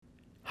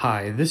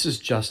Hi, this is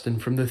Justin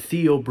from the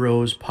Theo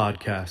Bros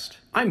podcast.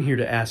 I'm here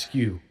to ask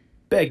you,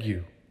 beg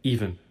you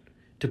even,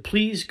 to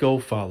please go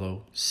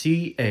follow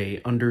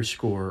CA_Odell.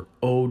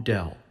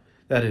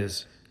 That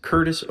is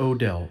Curtis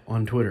Odell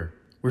on Twitter.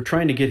 We're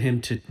trying to get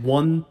him to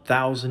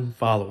 1,000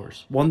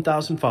 followers.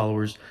 1,000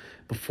 followers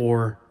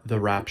before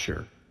the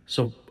rapture.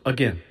 So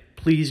again,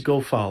 please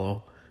go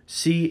follow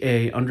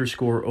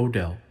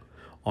CA_Odell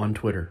on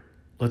Twitter.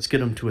 Let's get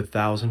him to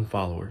 1,000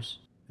 followers.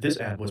 This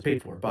ad was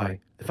paid for by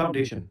the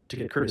foundation to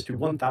get Curtis to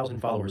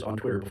 1,000 followers on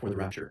Twitter before the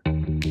rapture.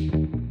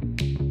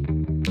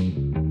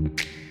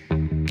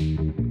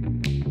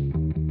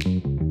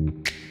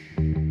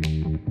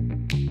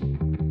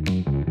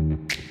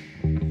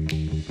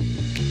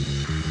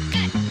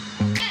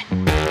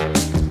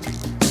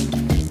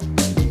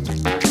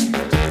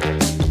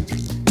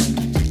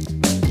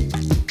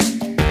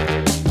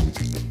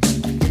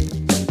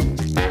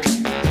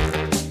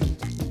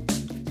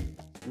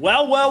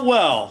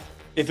 Well.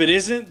 If it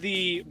isn't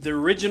the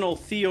original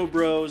Theo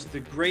Bros, the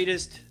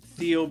greatest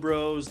Theo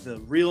Bros, the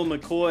real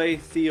McCoy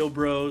Theo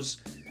Bros,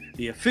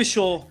 the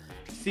official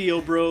Theo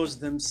Bros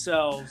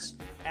themselves,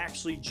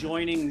 actually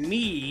joining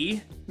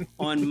me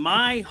on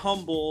my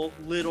humble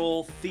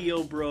little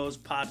Theo Bros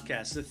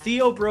podcast. The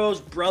Theo Bros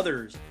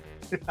brothers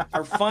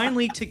are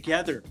finally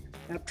together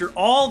after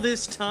all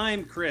this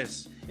time,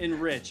 Chris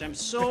and Rich. I'm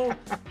so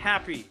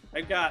happy.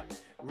 I've got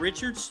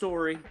Richard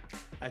Story.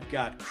 I've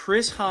got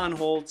Chris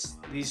Hohnholz,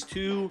 these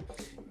two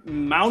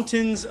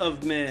mountains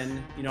of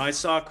men. You know, I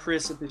saw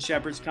Chris at the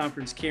Shepherd's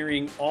Conference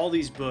carrying all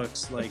these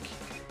books. Like,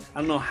 I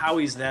don't know how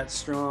he's that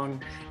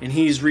strong. And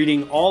he's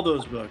reading all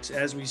those books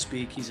as we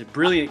speak. He's a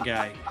brilliant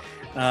guy.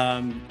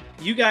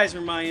 You guys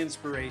are my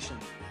inspiration.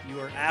 You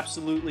are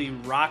absolutely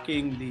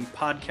rocking the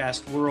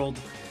podcast world,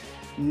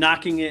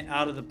 knocking it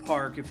out of the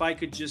park. If I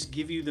could just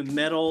give you the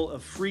Medal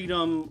of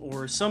Freedom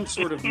or some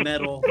sort of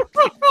medal,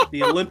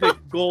 the Olympic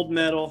gold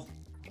medal,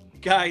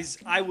 guys,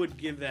 I would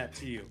give that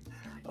to you.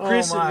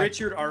 Chris and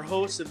Richard are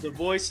hosts of the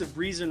Voice of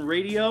Reason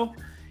Radio,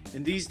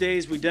 and these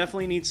days we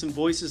definitely need some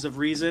voices of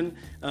reason,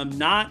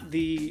 not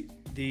the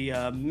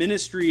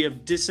Ministry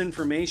of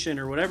Disinformation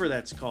or whatever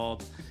that's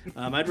called.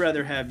 I'd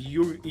rather have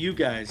you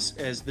guys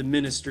as the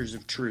ministers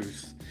of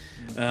truth.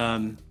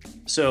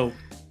 So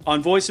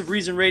on Voice of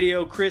Reason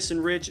Radio, Chris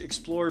and Rich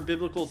explore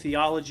biblical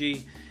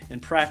theology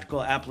and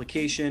practical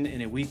application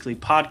in a weekly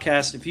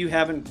podcast. If you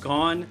haven't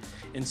gone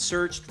and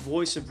searched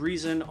Voice of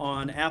Reason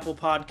on Apple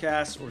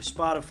Podcasts or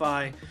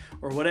Spotify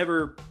or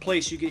whatever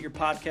place you get your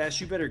podcasts,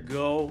 you better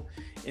go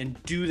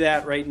and do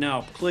that right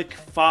now. Click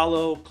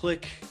follow,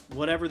 click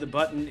whatever the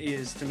button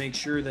is to make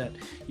sure that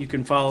you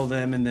can follow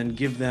them, and then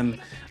give them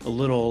a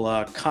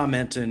little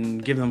comment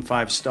and give them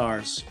 5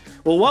 stars.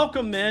 Well,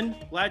 welcome, men.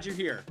 Glad you're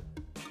here.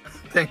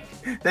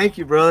 Thank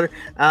you, brother.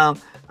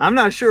 I'm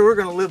not sure we're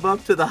going to live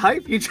up to the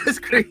hype you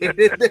just created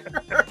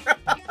there.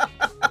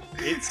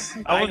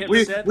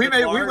 We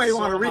may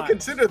want to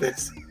reconsider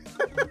this.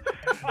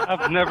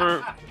 I've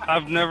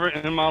never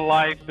in my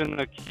life been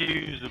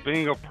accused of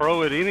being a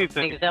pro at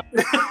anything,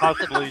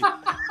 possibly.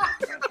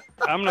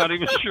 I'm not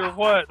even sure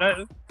what.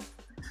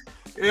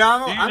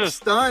 Yeah, I'm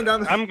stunned.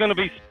 I'm going to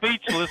be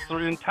speechless for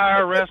the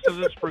entire rest of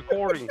this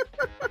recording.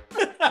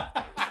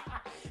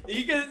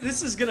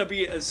 This is going to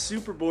be a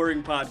super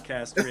boring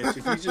podcast, Rich,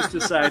 if you just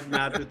decide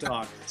not to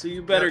talk. So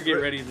you better get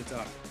ready to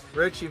talk.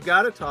 Rich, you've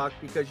got to talk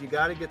because you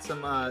got to get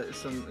some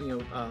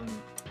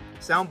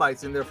sound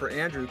bites in there for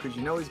Andrew, because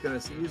you know he's going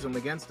to use them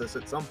against us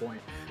at some point.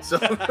 So,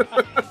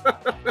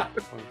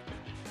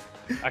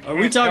 are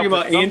we talking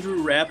about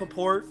Andrew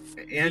Rappaport?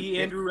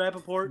 Andrew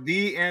Rappaport?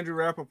 The Andrew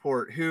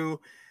Rappaport, who,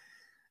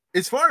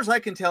 as far as I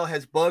can tell,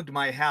 has bugged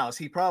my house.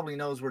 He probably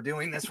knows we're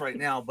doing this right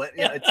now, but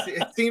yeah,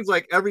 it seems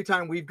like every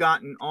time we've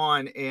gotten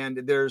on and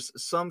there's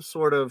some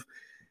sort of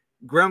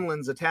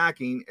gremlins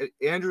attacking,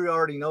 Andrew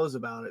already knows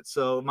about it.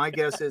 So my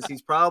guess is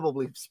he's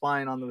probably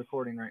spying on the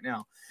recording right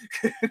now.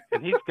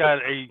 And he's got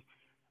a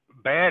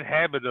bad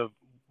habit of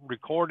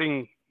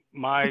recording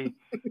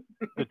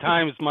the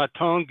times my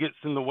tongue gets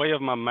in the way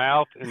of my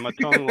mouth, and my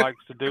tongue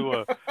likes to do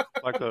a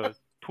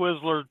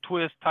Twizzler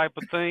twist type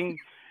of thing.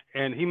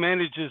 And he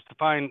manages to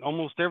find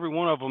almost every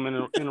one of them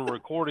in a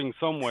recording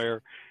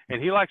somewhere. And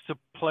he likes to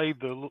play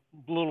the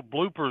little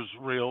bloopers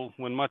reel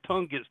when my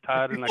tongue gets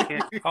tied and I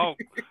can't talk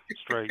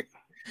straight.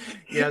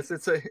 Yes,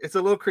 it's a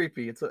little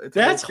creepy.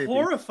 That's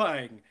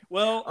horrifying.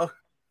 Well,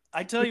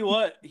 I tell you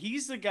what,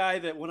 he's the guy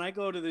that when I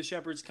go to the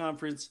Shepherd's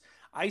Conference,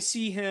 I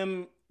see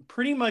him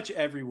pretty much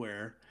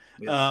everywhere.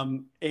 Yes.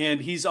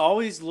 And he's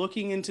always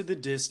looking into the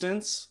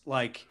distance,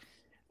 like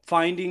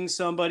finding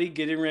somebody,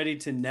 getting ready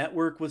to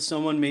network with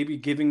someone, maybe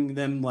giving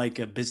them like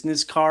a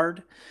business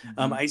card.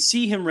 Mm-hmm. I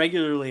see him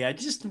regularly. I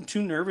just am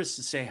too nervous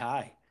to say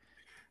hi.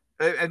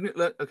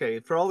 Okay,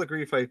 for all the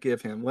grief I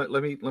give him,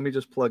 let me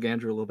just plug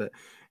Andrew a little bit.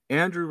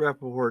 Andrew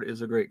Rappaport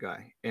is a great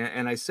guy,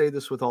 and I say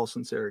this with all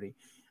sincerity.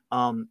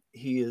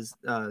 He is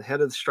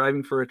head of the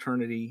Striving for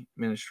Eternity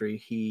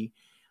ministry.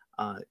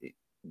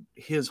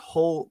 His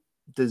whole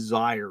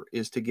desire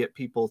is to get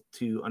people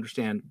to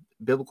understand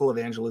biblical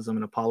evangelism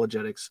and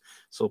apologetics.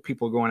 So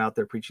people going out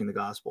there preaching the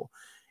gospel.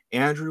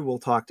 Andrew will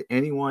talk to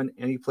anyone,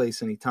 any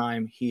place,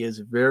 anytime. He is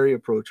very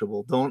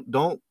approachable.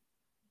 Don't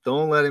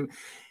let him.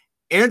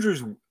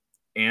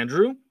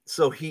 Andrew.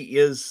 So he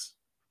is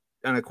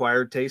an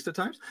acquired taste at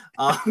times.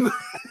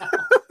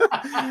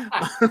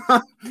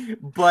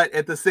 But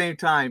at the same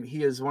time,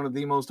 he is one of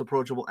the most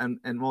approachable and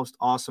most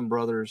awesome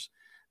brothers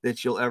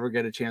that you'll ever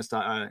get a chance to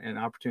an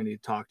opportunity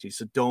to talk to.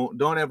 So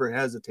don't ever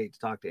hesitate to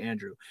talk to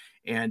Andrew.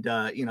 And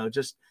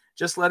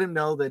just let him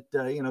know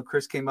that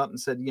Chris came up and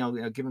said,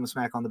 give him a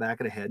smack on the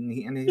back of the head,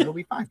 and he'll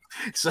be fine.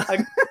 So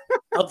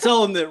I'll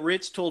tell him that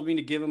Rich told me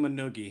to give him a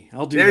noogie.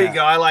 I'll do that. There you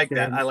go. I like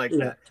that. I like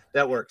that.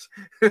 That works.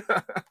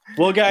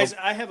 Well, guys,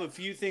 I have a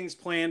few things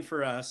planned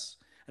for us.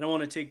 I don't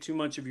want to take too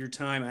much of your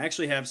time. I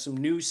actually have some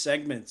new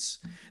segments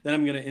that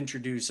I'm going to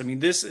introduce. I mean,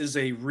 this is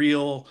a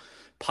real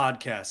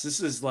podcast. This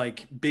is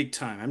like big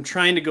time. I'm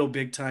trying to go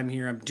big time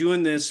here. I'm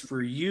doing this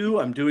for you.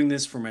 I'm doing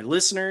this for my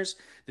listeners,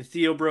 the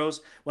Theo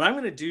Bros. What I'm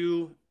going to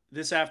do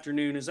this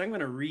afternoon is I'm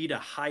going to read a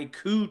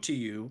haiku to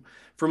you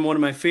from one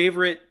of my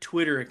favorite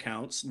Twitter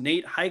accounts,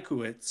 Nate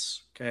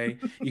Heikowitz. Okay.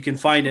 You can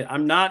find it.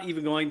 I'm not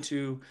even going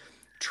to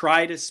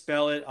try to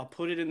spell it. I'll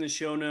put it in the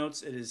show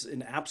notes. It is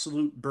an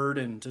absolute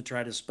burden to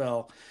try to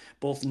spell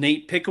both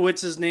Nate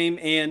Pickowitz's name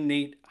and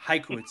Nate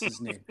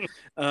Heikowitz's name.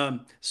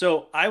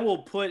 So I will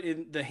put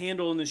in the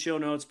handle in the show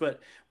notes,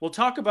 but we'll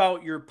talk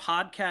about your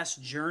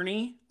podcast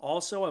journey.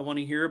 Also, I want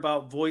to hear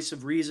about Voice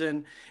of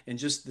Reason and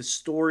just the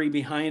story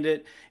behind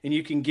it. And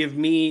you can give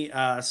me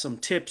some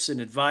tips and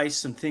advice,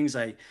 some things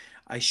I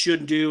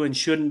should do and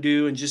shouldn't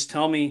do, and just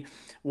tell me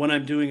when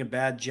I'm doing a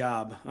bad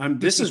job.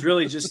 This is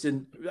really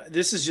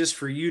this is just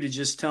for you to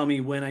just tell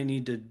me when I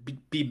need to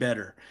be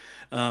better,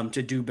 to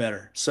do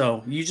better.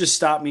 So you just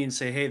stop me and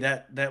say, hey,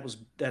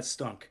 that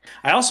stunk.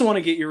 I also want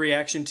to get your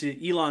reaction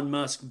to Elon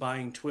Musk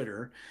buying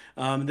Twitter.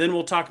 Then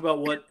we'll talk about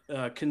what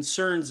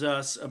concerns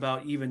us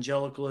about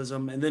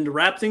evangelicalism. And then to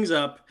wrap things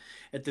up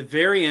at the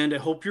very end, I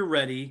hope you're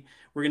ready.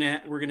 We're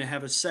gonna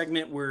have a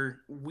segment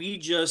where we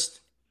just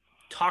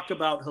talk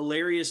about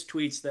hilarious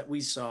tweets that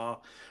we saw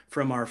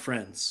from our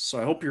friends.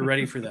 So I hope you're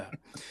ready for that.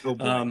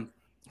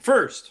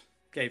 First,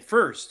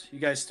 you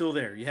guys still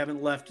there? You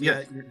haven't left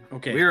yet?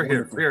 Okay. We're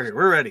here.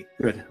 We're ready.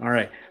 Good. All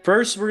right.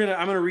 First, I'm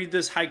going to read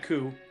this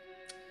haiku.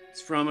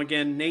 It's from,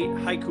 again, Nate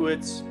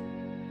Heikowitz.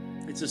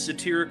 It's a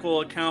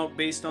satirical account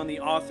based on the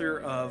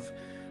author of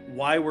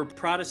Why We're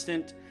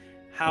Protestant,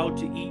 How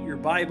to Eat Your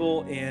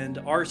Bible, and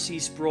R.C.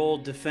 Sproul,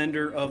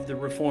 Defender of the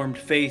Reformed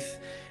Faith.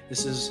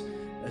 This is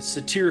a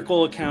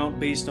satirical account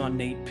based on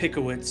Nate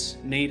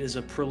Pickowitz. Nate is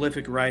a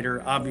prolific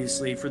writer,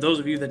 obviously. For those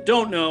of you that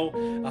don't know,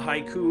 a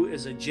haiku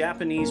is a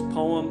Japanese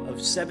poem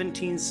of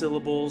 17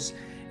 syllables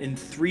in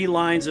 3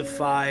 lines of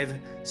 5,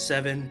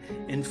 7,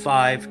 and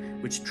 5,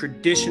 which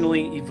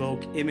traditionally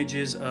evoke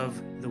images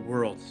of the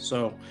world.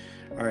 So,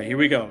 all right, here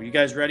we go. You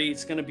guys ready?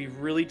 It's going to be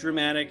really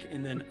dramatic,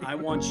 and then I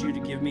want you to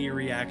give me your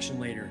reaction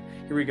later.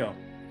 Here we go.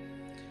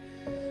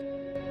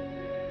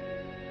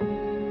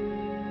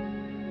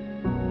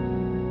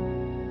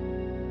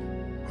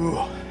 Ooh,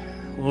 a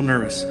little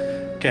nervous.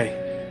 Okay.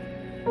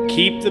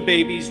 Keep the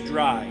babies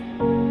dry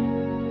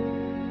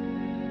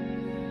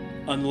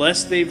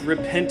unless they've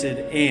repented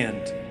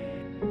and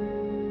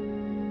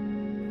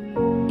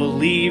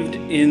believed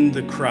in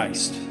the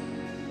Christ.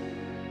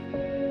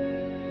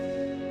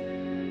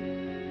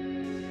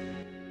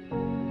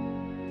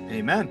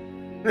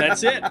 Amen.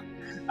 That's it.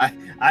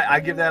 I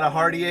give that a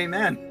hearty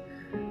amen.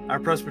 Our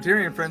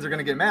Presbyterian friends are going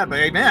to get mad, but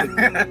amen.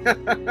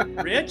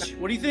 Rich,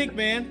 what do you think,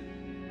 man?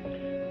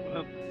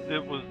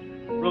 It was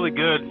really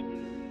good.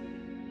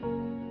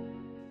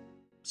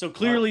 So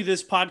clearly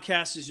this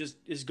podcast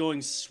is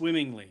going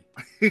swimmingly.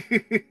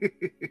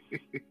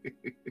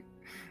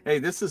 Hey,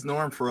 this is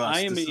norm for us.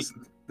 This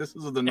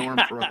is the norm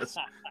for us.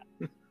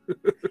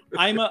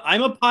 I'm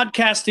a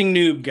podcasting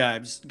noob,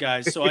 guys.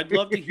 So I'd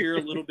love to hear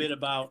a little bit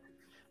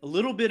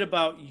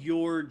about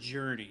your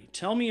journey.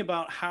 Tell me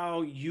about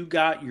how you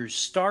got your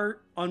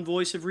start on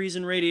Voice of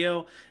Reason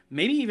Radio,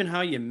 maybe even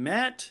how you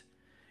met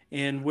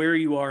and where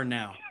you are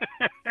now.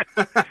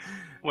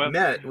 Well,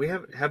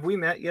 have we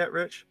met yet,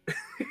 Rich?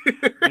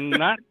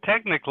 Not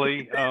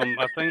technically.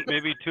 I think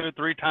maybe 2 or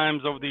 3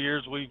 times over the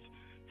years we've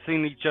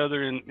seen each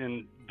other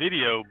in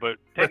video, but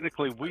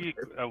technically we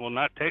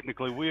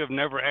have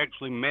never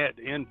actually met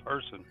in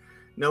person.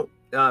 Nope.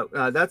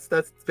 That's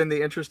been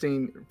the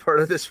interesting part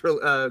of this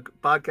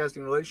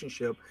podcasting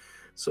relationship.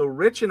 So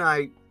Rich and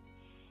I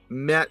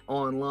met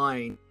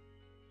online,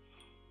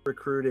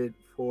 recruited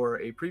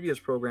for a previous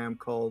program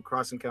called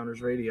Cross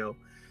Encounters Radio.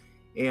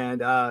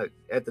 And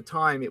at the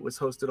time, it was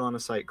hosted on a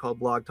site called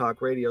Blog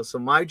Talk Radio. So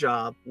my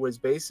job was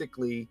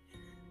basically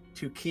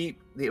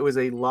it was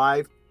a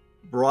live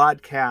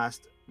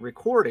broadcast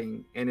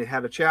recording, and it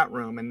had a chat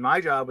room. And my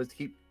job was to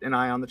keep an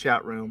eye on the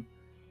chat room,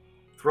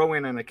 throw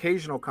in an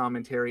occasional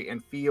commentary,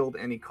 and field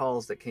any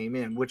calls that came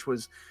in, which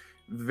was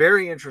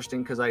very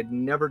interesting because I'd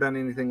never done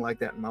anything like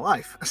that in my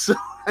life. So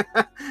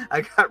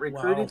I got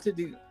recruited to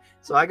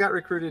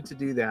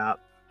do that.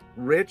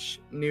 Rich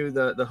knew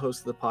the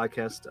host of the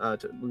podcast.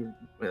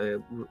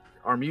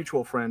 Our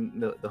mutual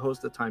friend, the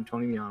host at the time,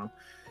 Tony Miano,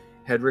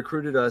 had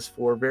recruited us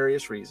for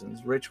various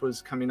reasons. Rich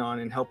was coming on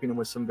and helping him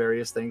with some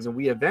various things, and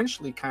we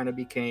eventually kind of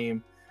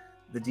became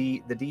the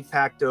de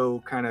facto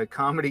kind of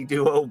comedy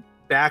duo,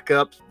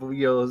 backups,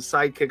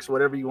 sidekicks,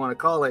 whatever you want to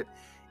call it.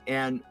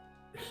 And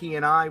he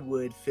and I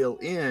would fill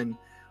in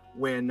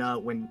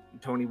when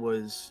Tony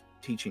was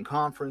teaching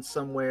conference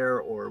somewhere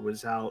or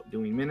was out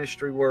doing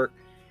ministry work.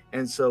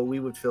 And so we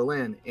would fill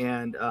in,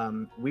 and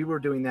we were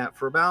doing that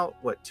for about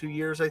 2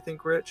 years, I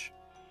think, Rich?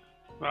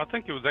 I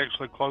think it was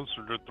actually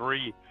closer to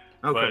 3,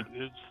 okay. But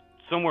it's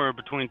somewhere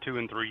between 2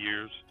 and 3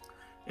 years.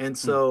 And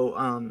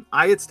so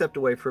I had stepped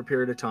away for a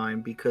period of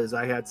time because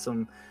I had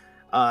some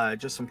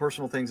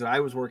personal things that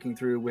I was working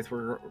through with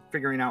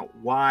figuring out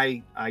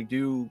why I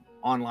do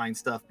online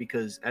stuff,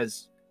 because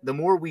as the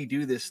more we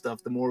do this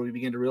stuff, the more we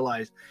begin to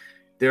realize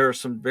there are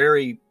some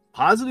very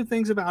positive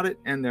things about it,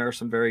 and there are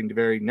some very,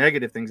 very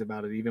negative things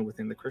about it, even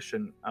within the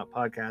Christian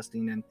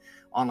podcasting and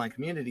online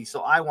community.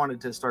 So I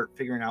wanted to start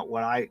figuring out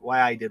why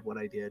I did what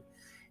I did.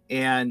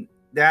 And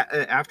that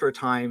after a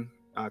time,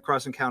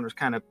 Cross Encounters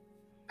kind of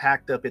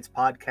packed up its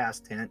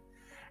podcast tent.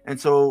 And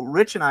so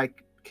Rich and I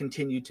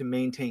continued to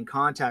maintain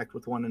contact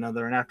with one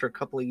another. And after a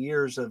couple of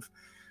years of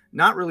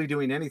not really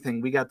doing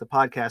anything, we got the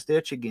podcast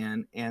itch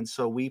again. And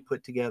so we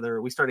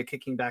started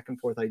kicking back and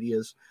forth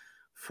ideas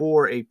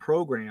for a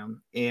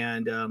program.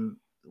 And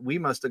we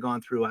must have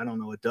gone through, I don't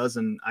know, a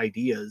dozen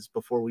ideas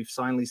before we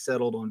finally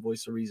settled on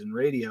Voice of Reason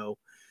Radio.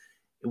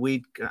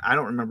 I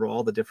don't remember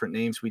all the different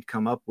names we'd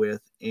come up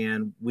with,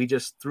 and we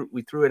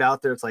threw it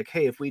out there. It's like,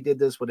 hey, if we did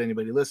this, would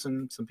anybody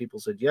listen? Some people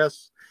said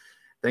yes,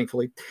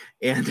 thankfully.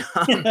 And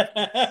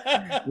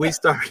we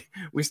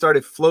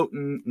started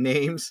floating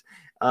names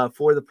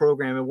for the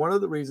program. And one of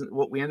the reasons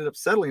what we ended up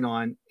settling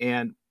on,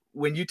 and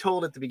when you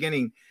told at the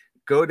beginning,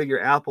 go to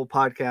your Apple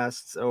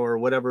Podcasts or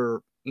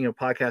whatever,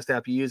 podcast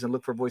app you use and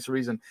look for Voice of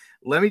Reason.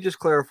 Let me just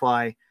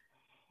clarify.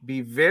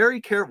 Be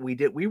very careful.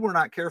 We were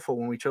not careful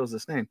when we chose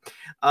this name.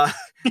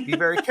 Be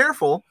very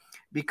careful,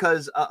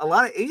 because a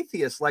lot of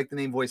atheists like the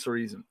name Voice of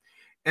Reason.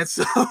 And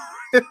so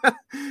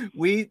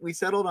we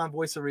settled on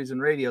Voice of Reason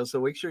Radio. So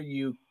make sure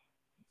you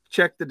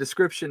check the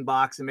description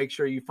box and make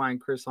sure you find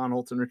Chris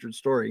Hohnholz and Richard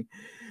Story.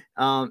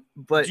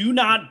 But do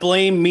not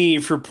blame me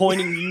for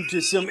pointing you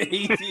to some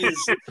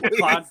atheist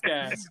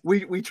podcast.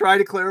 We try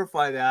to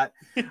clarify that.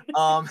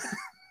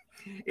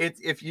 It's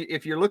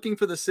if you're looking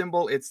for the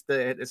symbol, it's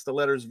the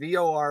letters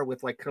VOR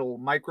with like little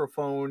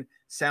microphone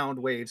sound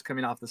waves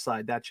coming off the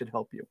side. That should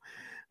help you.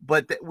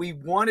 But we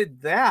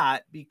wanted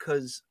that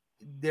because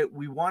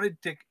we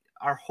wanted to.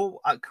 Our whole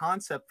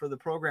concept for the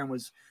program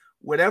was,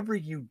 whatever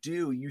you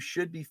do, you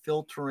should be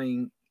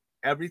filtering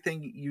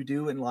everything you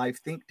do in life,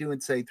 think, do,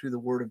 and say through the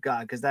Word of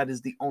God, because that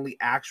is the only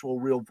actual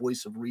real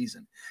voice of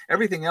reason.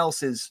 Everything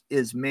else is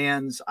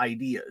man's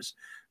ideas.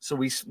 So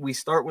we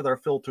start with our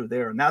filter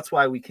there, and that's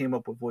why we came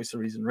up with Voice of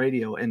Reason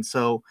Radio. And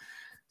so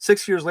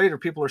 6 years later,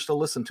 people are still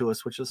listening to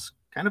us, which is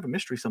kind of a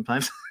mystery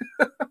sometimes.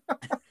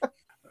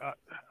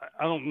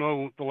 I don't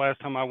know the last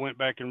time I went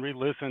back and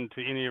re-listened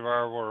to any of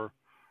our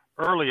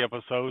early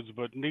episodes,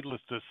 but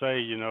needless to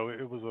say,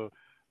 it was a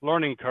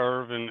learning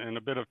curve and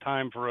a bit of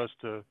time for us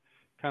to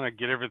kind of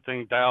get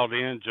everything dialed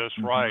in just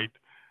right.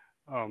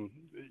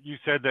 You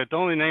said that the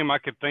only name I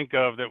could think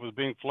of that was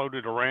being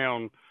floated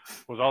around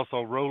was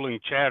also Rolling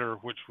Chatter,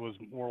 which was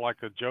more like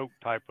a joke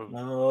type of.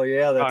 Oh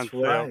yeah, that's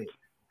concept. Right.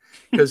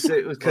 Because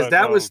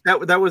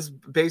that was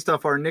based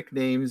off our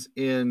nicknames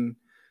in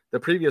the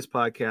previous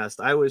podcast.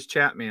 I was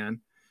Chatman,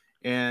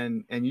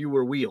 and you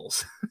were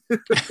Wheels.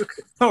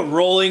 Oh,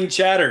 Rolling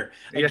Chatter.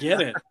 I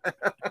get it.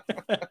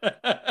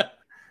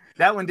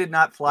 That one did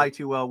not fly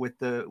too well with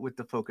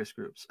the focus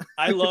groups.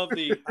 I love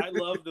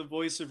the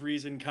Voice of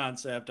Reason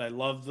concept. I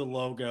love the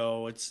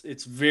logo.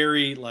 It's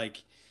very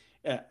like,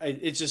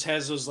 it just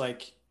has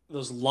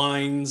those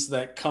lines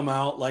that come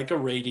out like a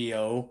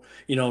radio,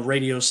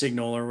 radio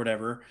signal or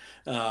whatever.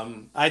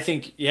 I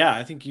think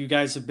you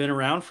guys have been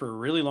around for a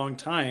really long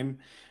time.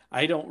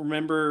 I don't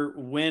remember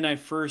when I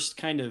first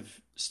kind of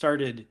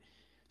started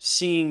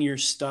seeing your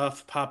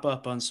stuff pop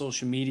up on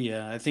social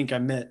media. I think I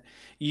met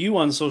you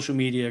on social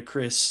media,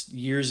 Chris,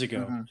 years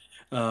ago.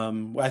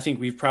 I think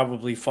we've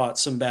probably fought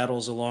some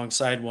battles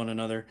alongside one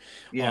another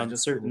on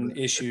certain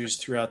issues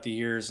throughout the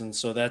years. And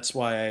so that's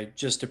why I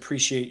just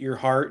appreciate your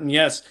heart. And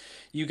yes,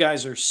 you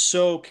guys are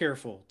so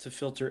careful to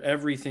filter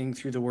everything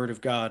through the Word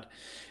of God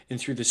and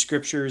through the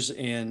scriptures,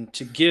 and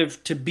to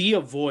be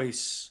a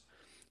voice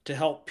to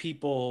help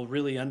people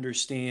really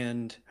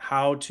understand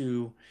how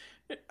to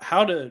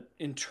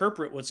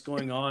interpret what's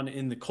going on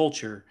in the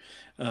culture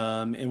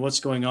and what's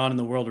going on in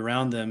the world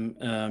around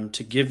them,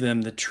 to give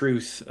them the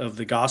truth of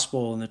the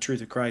gospel and the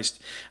truth of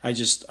Christ.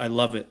 I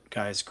love it,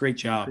 guys. Great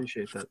job. I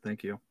appreciate that.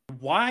 Thank you.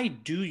 Why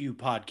do you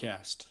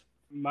podcast?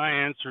 My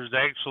answer is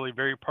actually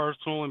very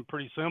personal and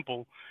pretty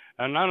simple.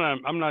 And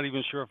I'm not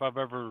even sure if I've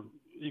ever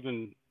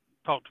even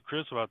talked to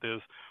Chris about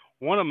this.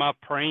 One of my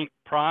there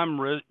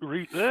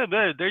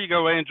you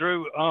go,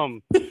 Andrew.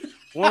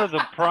 One of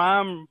the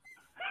prime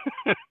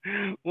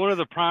one of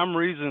the prime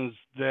reasons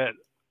that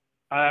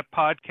I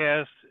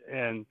podcast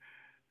and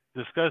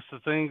discuss the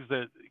things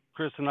that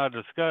Chris and I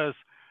discuss,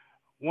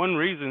 one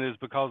reason is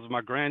because of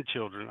my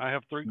grandchildren. I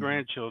have 3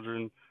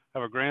 grandchildren. I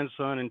have a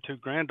grandson and 2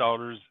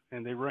 granddaughters,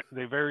 and they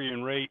vary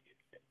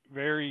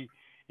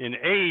in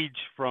age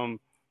from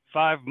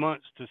 5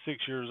 months to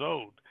 6 years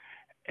old.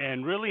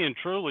 And really and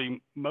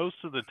truly, most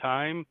of the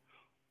time,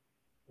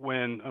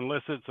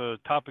 unless it's a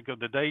topic of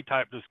the day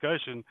type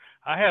discussion,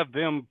 I have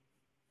them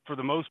for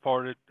the most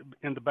part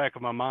in the back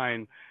of my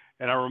mind,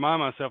 and I remind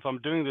myself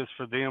I'm doing this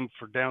for them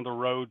for down the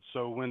road.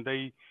 So when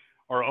they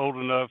are old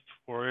enough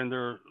or in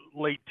their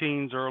late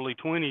teens, early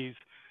 20s,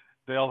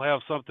 they'll have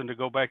something to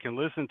go back and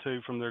listen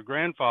to from their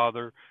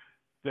grandfather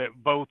that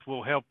both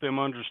will help them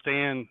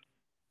understand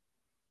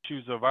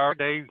issues of our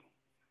day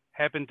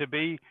happen to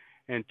be,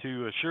 and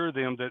to assure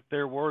them that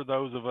there were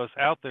those of us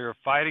out there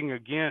fighting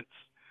against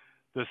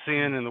the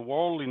sin and the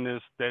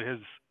worldliness that has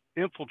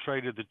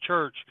infiltrated the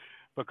church.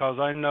 Because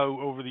I know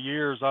over the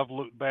years I've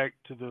looked back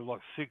to the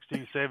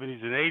 60s,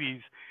 70s, and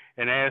 80s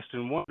and asked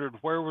and wondered,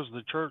 where was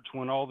the church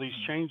when all these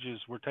changes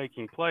were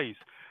taking place?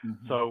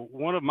 So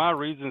one of my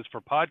reasons for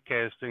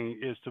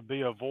podcasting is to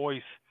be a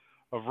voice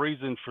of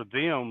reason for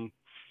them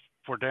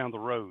for down the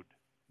road.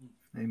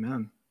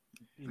 Amen.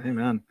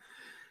 Amen.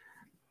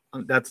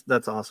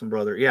 That's awesome,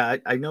 brother. Yeah,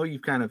 I know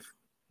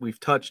we've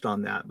touched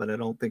on that, but I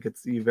don't think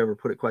you've ever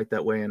put it quite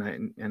that way.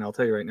 And I'll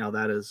tell you right now,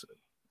 that is,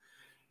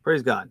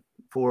 praise God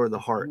for the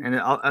heart. And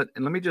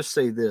and let me just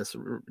say this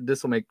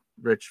will make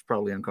Rich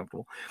probably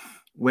uncomfortable.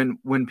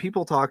 When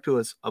people talk to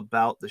us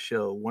about the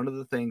show, one of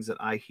the things that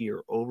I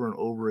hear over and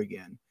over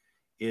again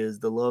is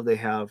the love they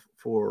have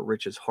for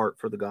Rich's heart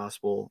for the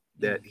gospel,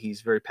 that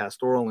he's very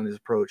pastoral in his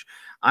approach.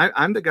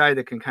 I'm the guy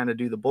that can kind of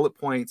do the bullet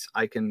points.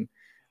 I can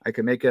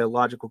make a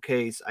logical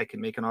case. I can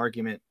make an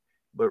argument,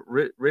 but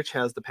Rich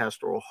has the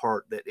pastoral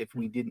heart that if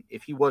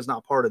he was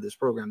not part of this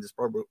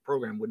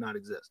program would not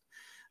exist.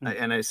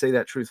 And I say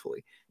that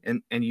truthfully.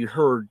 And you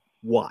heard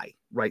why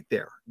right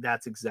there.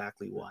 That's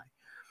exactly why.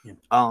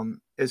 Yeah.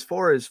 As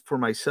far as for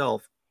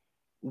myself,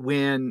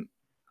 when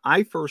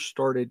I first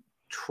started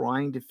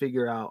trying to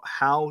figure out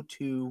how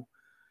to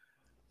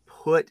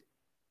put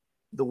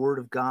the word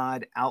of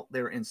God out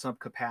there in some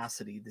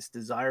capacity, this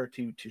desire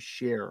to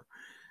share,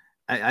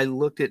 I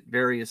looked at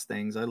various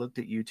things. I looked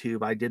at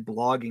YouTube. I did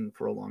blogging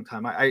for a long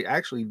time. I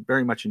actually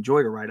very much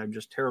enjoy to write. I'm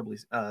just terribly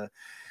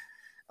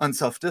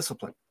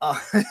unself-disciplined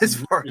as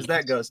far as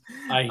that goes.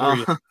 I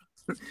hear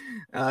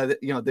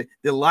you.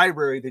 The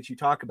library that you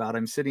talk about,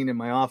 I'm sitting in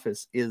my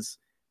office, is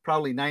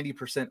probably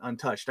 90%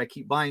 untouched. I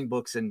keep buying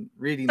books and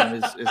reading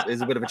them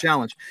is a bit of a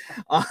challenge.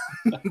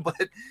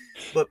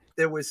 But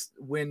there was,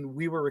 when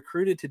we were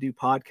recruited to do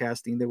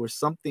podcasting, there was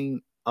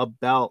something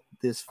about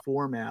this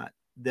format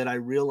that I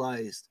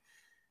realized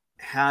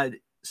had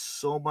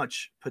so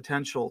much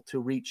potential to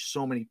reach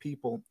so many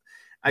people.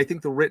 I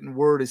think the written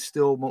word is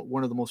still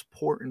one of the most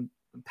important,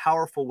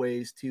 powerful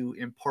ways to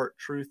impart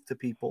truth to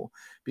people,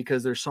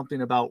 because there's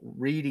something about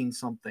reading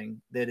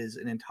something that is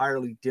an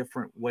entirely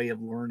different way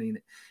of learning.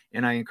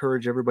 And I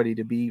encourage everybody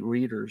to be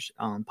readers.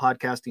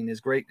 Podcasting is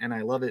great and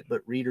I love it,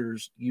 but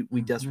readers,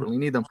 we desperately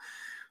need them.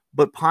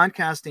 But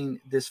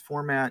podcasting, this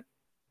format,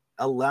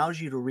 allows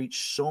you to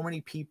reach so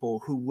many people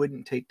who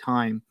wouldn't take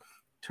time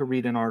to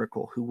read an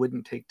article, who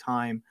wouldn't take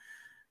time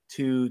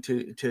to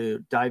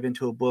dive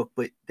into a book,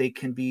 but they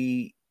can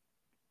be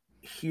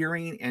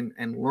hearing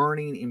and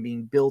learning and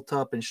being built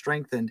up and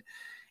strengthened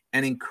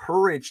and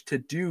encouraged to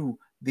do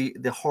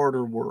the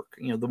harder work,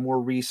 the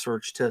more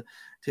research to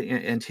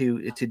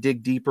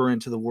dig deeper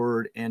into the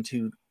word, and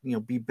to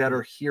be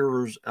better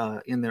hearers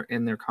in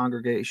their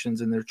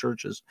congregations, in their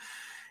churches.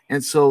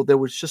 And so there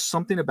was just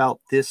something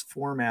about this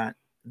format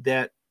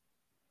that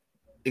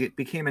it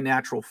became a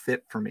natural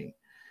fit for me.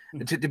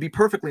 To be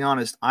perfectly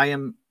honest, I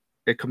am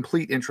a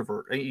complete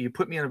introvert. You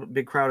put me in a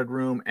big crowded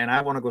room and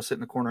I want to go sit in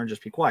the corner and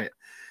just be quiet.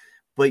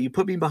 But you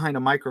put me behind a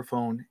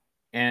microphone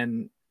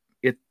and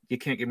you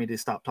can't get me to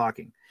stop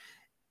talking.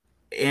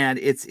 And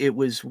it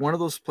was one of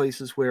those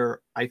places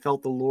where I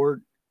felt the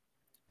Lord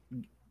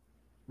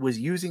was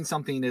using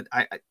something that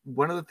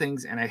one of the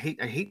things, and I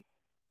hate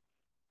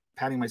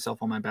patting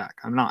myself on my back.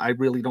 I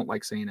really don't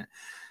like saying it,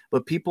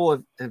 but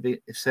people have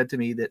said to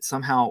me that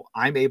somehow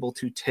I'm able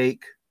to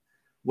take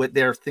what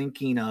they're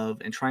thinking of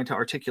and trying to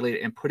articulate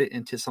it and put it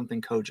into something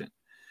cogent.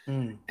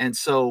 And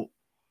so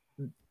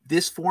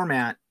this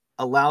format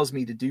allows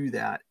me to do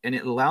that. And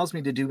it allows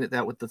me to do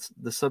that with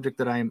the subject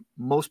that I am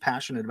most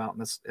passionate about.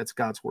 And it's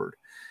God's word.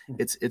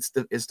 It's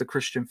the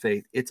Christian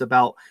faith. It's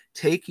about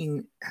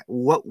taking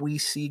what we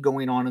see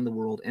going on in the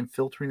world and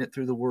filtering it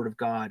through the word of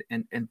God,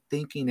 and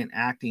thinking and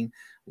acting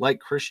like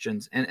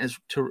Christians. And as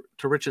to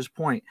Rich's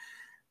point,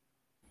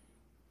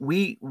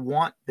 we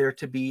want there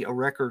to be a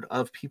record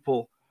of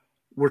people.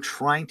 We're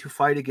trying to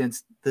fight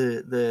against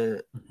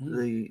the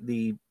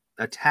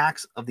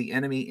attacks of the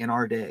enemy in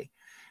our day.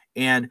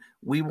 And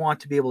we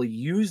want to be able to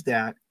use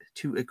that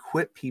to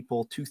equip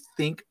people to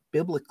think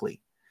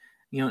biblically.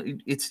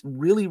 it's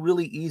really,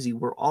 really easy.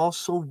 We're all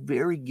so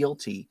very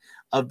guilty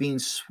of being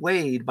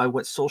swayed by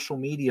what social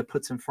media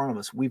puts in front of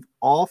us. We've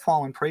all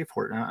fallen prey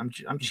for it. And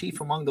I'm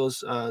chief among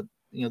those, the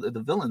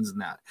villains in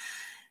that.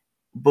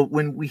 But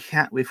when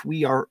if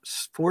we are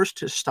forced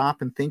to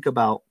stop and think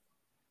about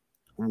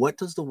what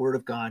does the Word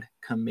of God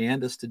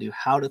command us to do,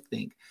 how to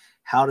think,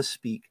 how to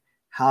speak,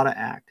 how to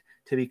act,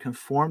 to be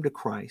conformed to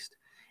Christ,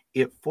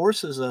 it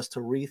forces us to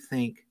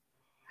rethink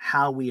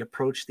how we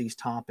approach these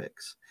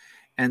topics.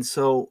 And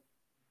so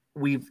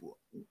we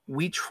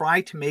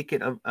try to make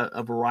it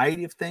a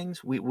variety of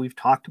things. We've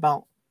talked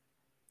about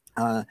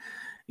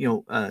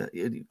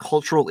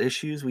cultural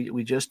issues.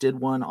 We just did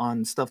one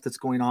on stuff that's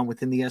going on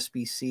within the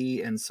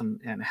SBC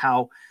and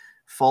how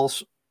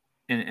false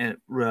and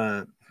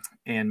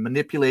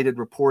manipulated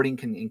reporting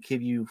can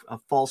give you a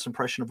false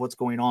impression of what's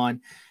going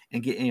on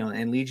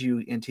and lead you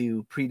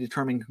into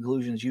predetermined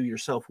conclusions you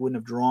yourself wouldn't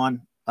have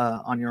drawn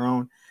on your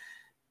own.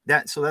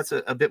 So that's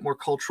a bit more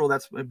cultural.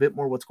 That's a bit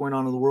more what's going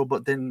on in the world.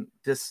 But then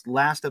this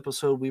last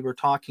episode, we were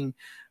talking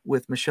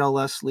with Michelle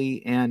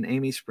Leslie and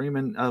Amy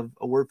Spreeman of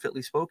A Word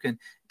Fitly Spoken,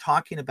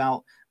 talking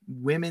about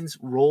women's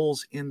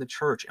roles in the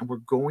church. And we're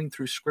going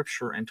through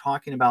scripture and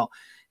talking about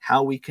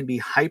how we can be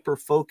hyper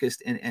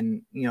focused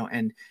and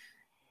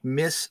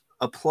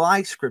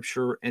misapply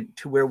scripture and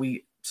to where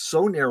we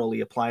so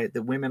narrowly apply it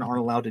that women aren't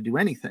allowed to do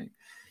anything.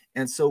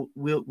 And so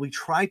we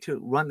try to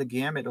run the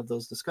gamut of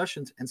those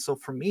discussions. And so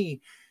for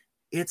me,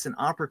 it's an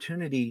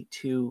opportunity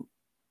to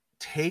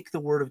take the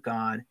Word of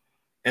God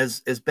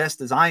as best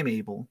as I'm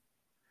able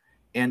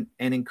and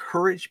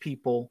encourage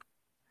people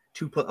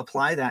to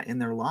apply that in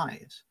their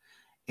lives.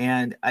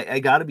 And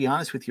I got to be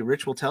honest with you,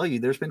 Rich will tell you,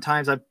 there's been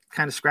times I've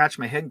kind of scratched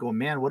my head and go,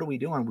 man, what are we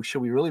doing?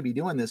 Should we really be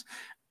doing this?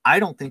 I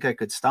don't think I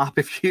could stop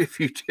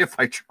if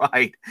I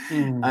tried.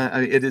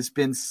 It has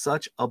been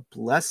such a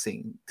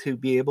blessing to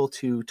be able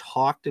to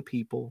talk to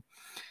people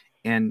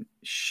and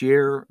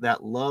share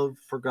that love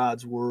for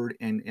God's word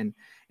and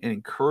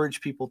encourage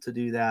people to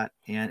do that.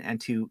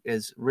 And to,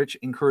 as Rich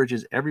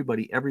encourages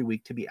everybody every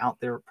week, to be out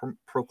there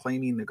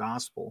proclaiming the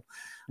gospel.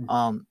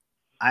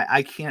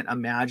 I can't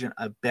imagine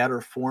a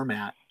better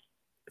format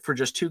for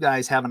just two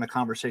guys having a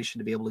conversation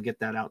to be able to get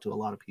that out to a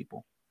lot of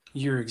people.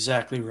 You're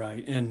exactly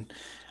right. And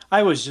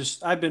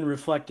I've been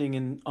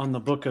reflecting on the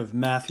book of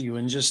Matthew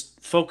and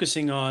just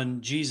focusing on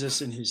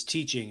Jesus and his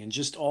teaching and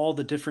just all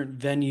the different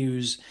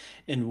venues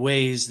and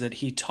ways that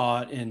he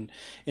taught and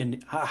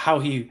how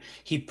he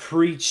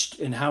preached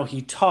and how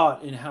he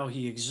taught and how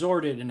he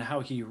exhorted and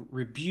how he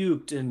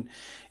rebuked. And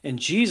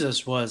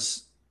Jesus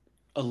was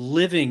a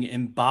living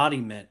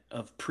embodiment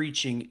of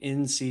preaching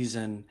in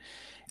season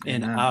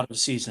and Amen. out of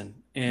season.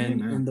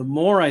 And the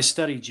more I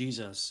study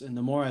Jesus and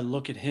the more I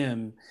look at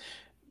him,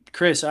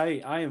 Chris,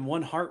 I am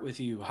one heart with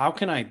you. How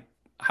can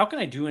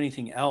I do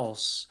anything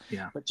else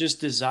but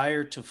just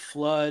desire to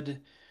flood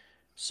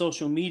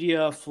social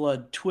media,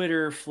 flood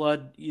Twitter,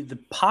 flood the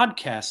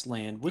podcast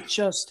land with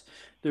just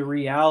the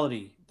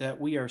reality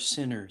that we are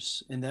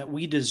sinners and that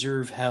we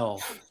deserve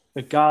hell.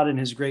 But God in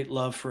his great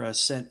love for us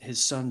sent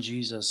his son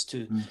Jesus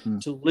to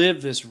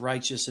live this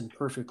righteous and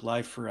perfect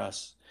life for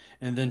us,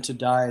 and then to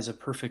die as a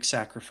perfect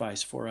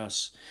sacrifice for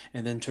us,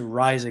 and then to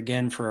rise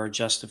again for our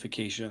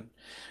justification.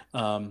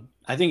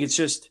 I think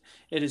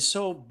it is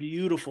so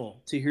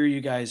beautiful to hear you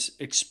guys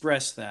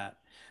express that,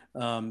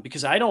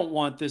 because I don't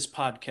want this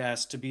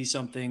podcast to be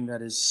something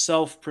that is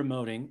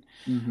self-promoting.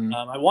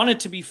 I want it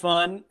to be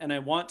fun, and I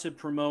want to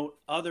promote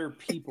other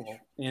people.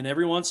 And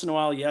every once in a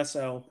while, yes,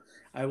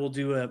 I will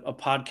do a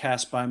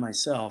podcast by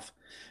myself,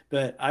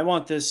 but I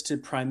want this to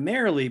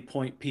primarily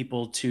point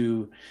people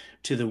to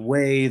the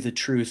way, the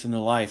truth, and the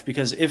life.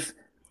 Because if,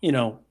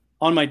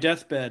 on my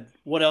deathbed,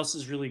 what else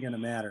is really going to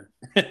matter?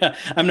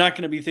 I'm not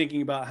going to be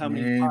thinking about how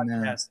many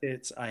podcast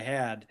hits I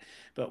had,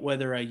 but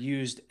whether I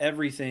used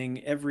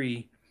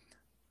every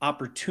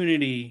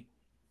opportunity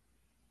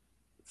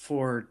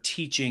for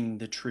teaching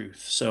the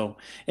truth. So,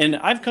 and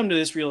I've come to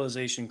this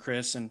realization,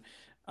 Chris, and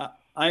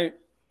I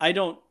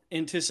don't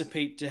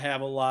anticipate to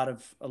have a lot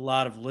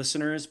of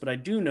listeners, but I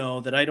do know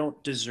that I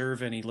don't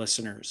deserve any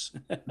listeners.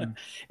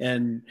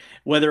 And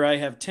whether I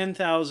have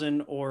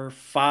 10,000 or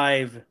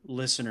 5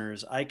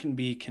 listeners, I can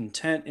be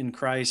content in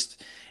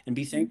Christ and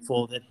be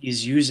thankful that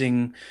he's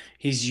using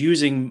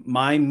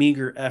my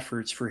meager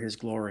efforts for his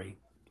glory.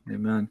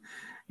 Amen.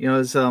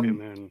 It's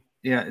Amen.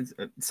 yeah,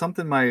 it's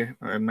something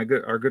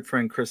our good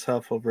friend Chris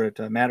Huff over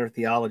at Matter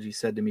Theology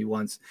said to me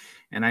once,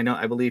 and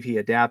I believe he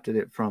adapted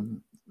it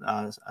from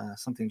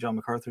something John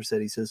MacArthur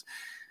said. He says,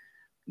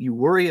 "You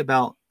worry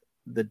about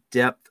the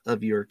depth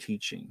of your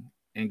teaching,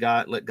 and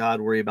let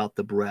God worry about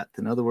the breadth."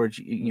 In other words,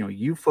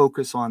 you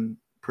focus on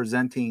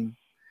presenting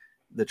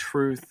the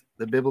truth,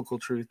 the biblical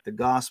truth, the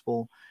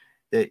gospel,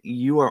 that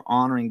you are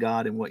honoring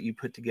God in what you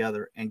put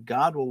together, and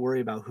God will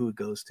worry about who it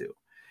goes to.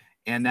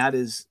 And that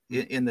is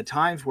in the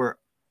times where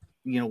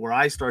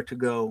I start to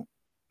go,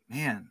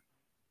 man,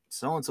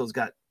 so-and-so's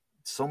got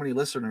so many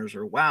listeners,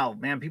 or wow,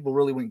 man, people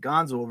really went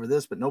gonzo over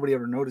this, but nobody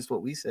ever noticed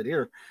what we said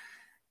here.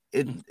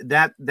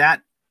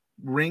 That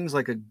rings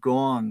like a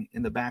gong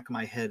in the back of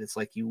my head. It's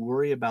like you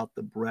worry about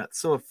the breadth.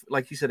 So if,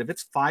 like you said, if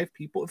it's 5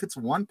 people, if it's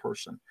one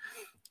person,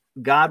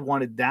 God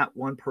wanted that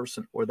one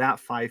person or that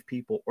 5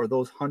 people or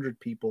those 100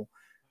 people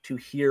to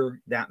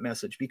hear that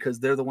message because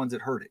they're the ones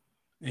that heard it.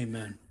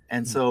 Amen.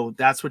 And so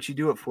that's what you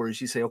do it for,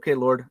 is you say, okay,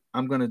 Lord,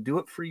 I'm going to do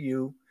it for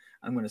you.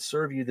 I'm going to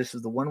serve you. This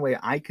is the one way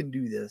I can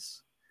do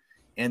this.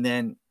 And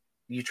then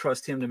you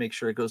trust him to make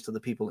sure it goes to the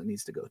people it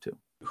needs to go to.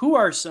 Who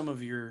are some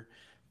of your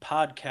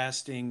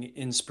podcasting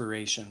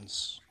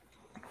inspirations?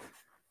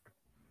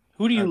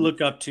 Who do you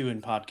look up to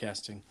in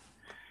podcasting?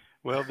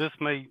 Well, this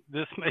may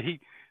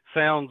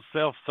sound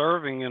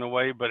self-serving in a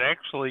way, but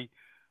actually,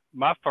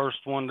 my first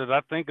one that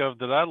I think of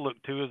that I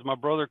look to is my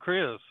brother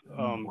Chris.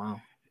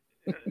 Wow.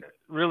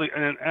 Really,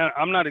 and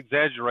I'm not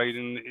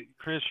exaggerating,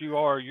 Chris.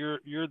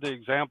 You're the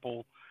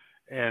example,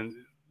 and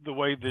the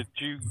way that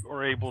you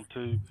are able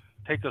to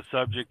take a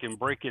subject and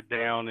break it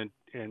down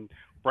and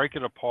break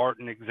it apart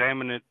and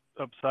examine it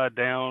upside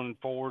down,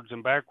 forwards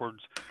and backwards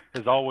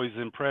has always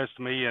impressed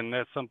me, and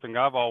that's something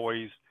I've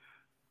always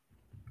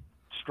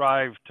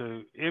strived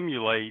to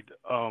emulate.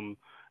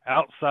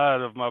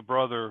 Outside of my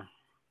brother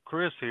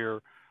Chris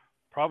here,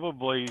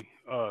 probably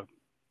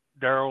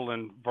Daryl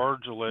and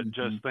Virgil at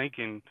Just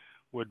Thinking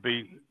would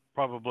be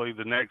probably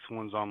the next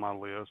ones on my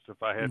list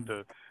if I had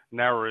to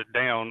narrow it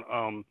down.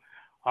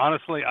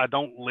 Honestly, I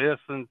don't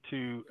listen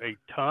to a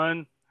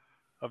ton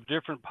of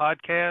different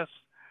podcasts.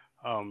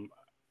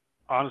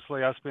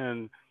 Honestly, I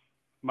spend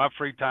my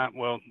free time,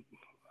 well,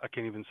 I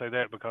can't even say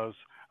that because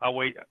I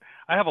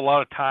have a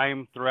lot of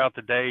time throughout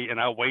the day, and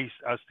I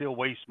still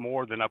waste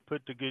more than I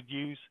put to good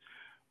use.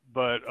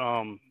 But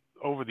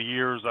over the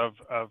years,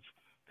 I've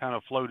kind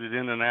of floated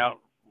in and out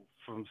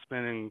from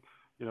spending,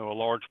 a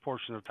large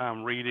portion of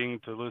time reading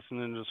to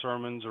listening to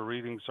sermons or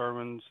reading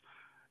sermons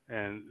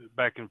and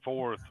back and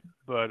forth.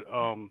 But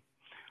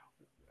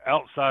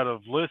outside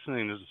of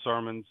listening to the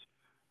sermons,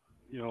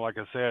 like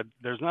I said,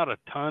 there's not a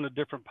ton of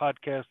different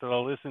podcasts that I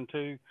listen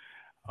to.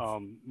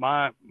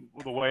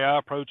 The way I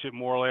approach it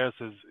more or less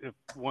is if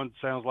one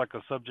sounds like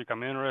a subject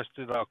I'm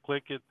interested, I'll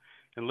click it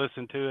and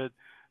listen to it.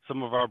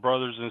 Some of our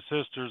brothers and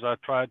sisters, I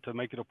tried to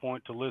make it a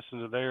point to listen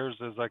to theirs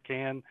as I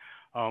can.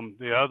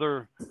 The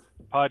other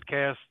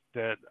podcast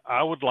that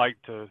I would like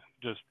to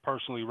just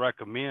personally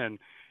recommend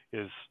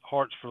is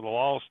Hearts for the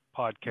Lost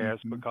podcast,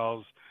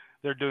 because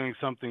they're doing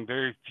something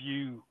very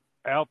few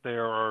out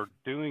there are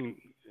doing,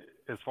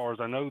 as far as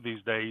I know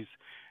these days.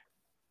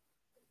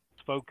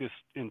 It's focused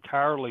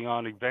entirely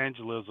on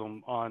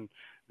evangelism, on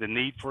the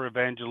need for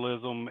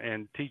evangelism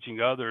and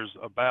teaching others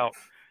about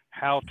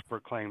how to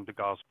proclaim the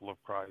gospel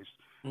of Christ.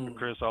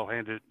 Chris, I'll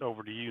hand it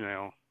over to you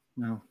now.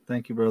 No,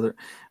 thank you, brother.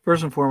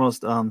 First and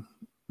foremost,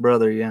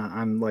 brother, yeah,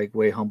 I'm like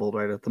way humbled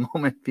right at the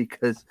moment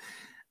because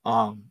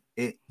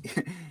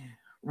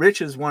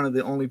Rich is one of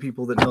the only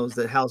people that knows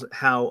that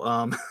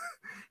how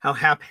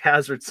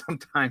haphazard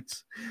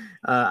sometimes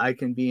I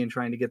can be in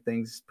trying to get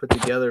things put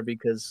together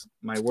because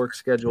my work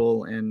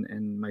schedule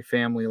and my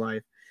family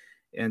life.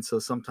 And so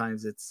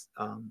sometimes it's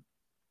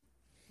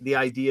the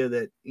idea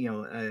that,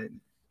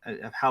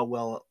 of how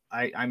well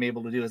I'm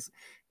able to do is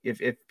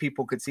if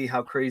people could see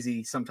how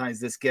crazy sometimes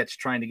this gets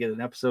trying to get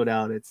an episode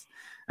out,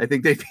 I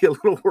think they'd be a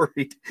little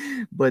worried,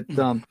 but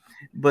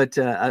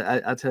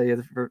I'll tell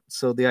you,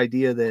 so the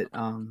idea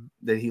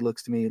that he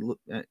looks to me,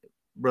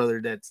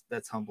 brother,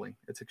 that's humbling.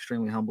 It's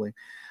extremely humbling.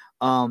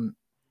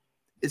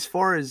 As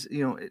far as,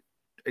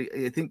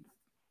 I think,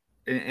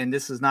 and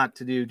this is not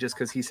to do just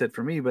because he said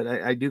for me, but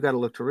I do got to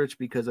look to Rich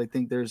because I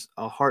think there's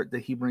a heart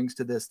that he brings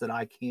to this that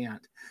I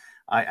can't.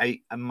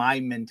 My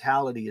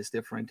mentality is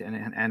different,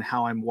 and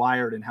how I'm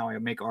wired and how I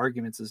make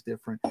arguments is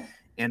different.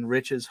 And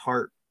Rich's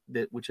heart,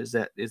 which is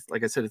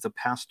like I said, it's a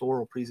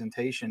pastoral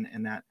presentation,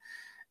 and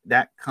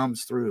that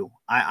comes through.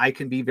 I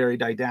can be very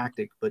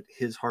didactic, but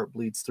his heart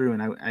bleeds through,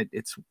 and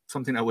it's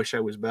something I wish I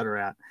was better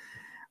at.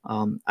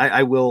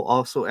 I will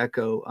also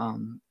echo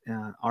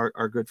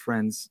our good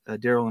friends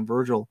Daryl and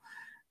Virgil.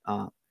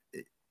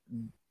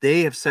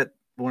 They have set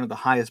one of the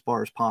highest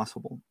bars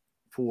possible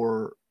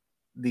for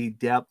the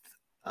depth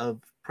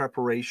of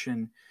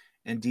preparation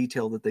and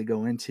detail that they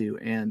go into.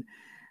 And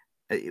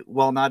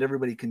while not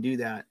everybody can do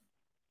that,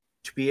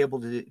 to be able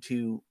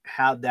to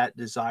have that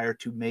desire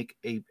to make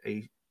a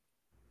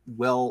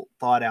well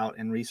thought out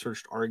and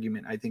researched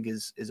argument, I think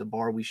is a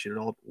bar we should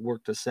all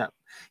work to set.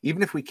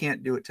 Even if we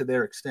can't do it to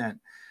their extent,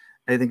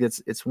 I think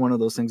it's one of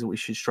those things that we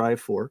should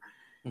strive for.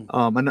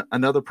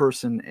 Another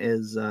person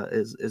is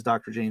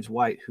Dr. James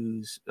White,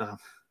 who's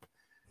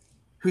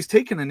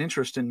taken an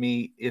interest in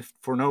me, if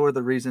for no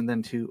other reason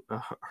than to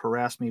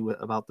harass me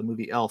about the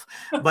movie Elf.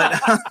 But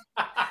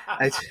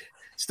I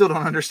still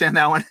don't understand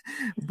that one.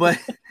 But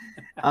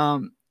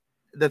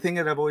the thing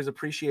that I've always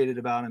appreciated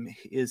about him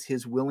is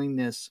his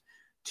willingness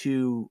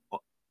to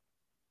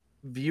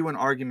view an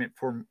argument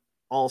from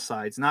all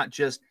sides, not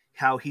just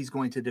how he's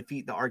going to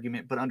defeat the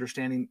argument, but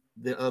understanding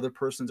the other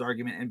person's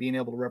argument and being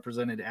able to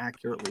represent it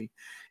accurately.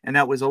 And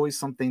that was always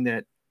something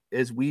that,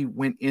 as we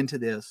went into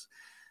this,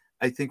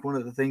 I think one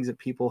of the things that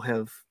people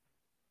have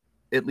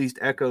at least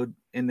echoed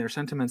in their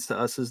sentiments to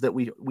us is that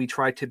we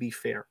try to be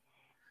fair.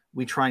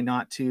 We try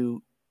not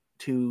to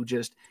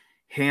just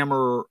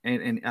hammer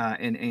and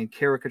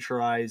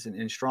caricaturize and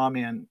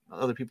strawman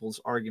other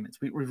people's arguments.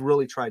 We've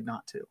really tried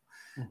not to.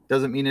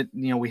 Doesn't mean it,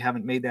 we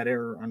haven't made that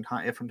error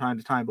from time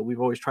to time, but we've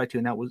always tried to,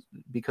 and that was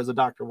because of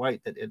Dr.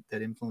 White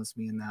that influenced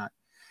me in that.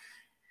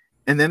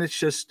 And then it's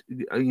just,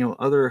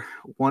 other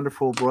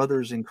wonderful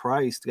brothers in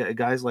Christ,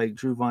 guys like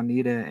Drew Von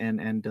Nita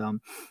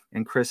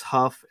and Chris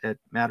Huff at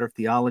Matter of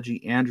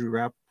Theology, Andrew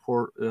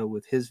Rappaport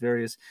with his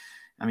various,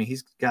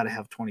 he's got to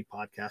have 20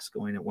 podcasts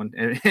going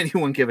at any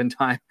one given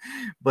time.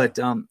 But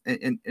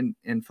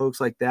and folks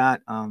like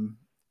that,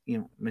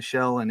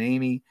 Michelle and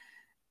Amy,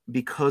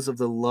 because of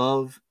the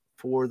love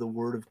for the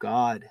Word of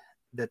God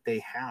that they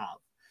have,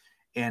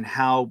 and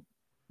how,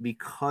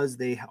 because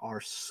they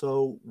are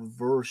so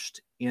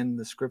versed in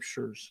the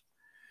Scriptures,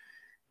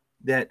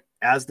 that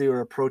as they are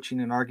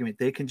approaching an argument,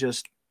 they can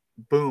just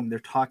boom, they're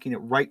talking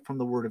it right from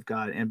the Word of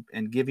God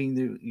and giving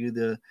you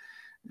the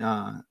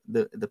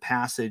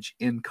passage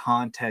in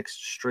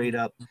context straight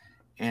up.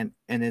 And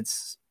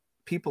it's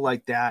people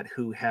like that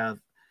who have,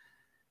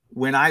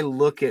 when I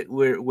look at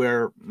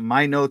where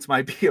my notes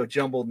might be a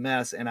jumbled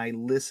mess and I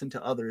listen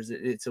to others,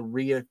 it's a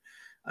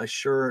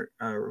reassurance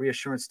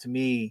to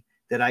me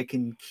that I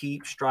can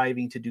keep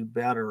striving to do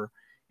better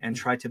and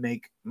try to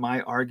make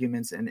my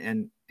arguments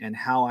and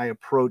how I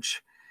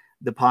approach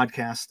the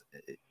podcast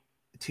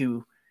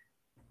to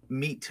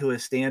meet to a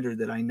standard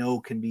that I know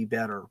can be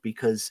better,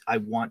 because I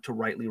want to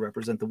rightly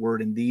represent the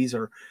Word. And these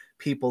are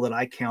people that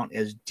I count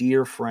as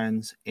dear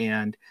friends,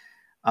 and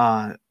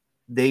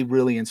they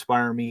really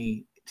inspire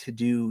me to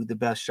do the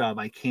best job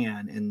I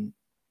can. And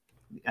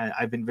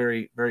I've been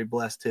very, very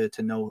blessed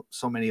to know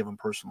so many of them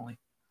personally.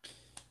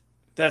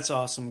 That's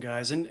awesome,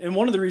 guys. And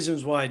one of the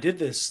reasons why I did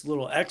this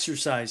little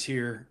exercise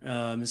here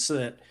is so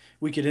that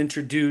we could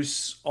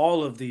introduce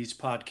all of these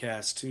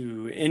podcasts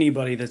to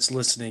anybody that's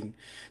listening.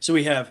 So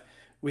we have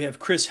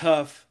Chris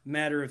Huff,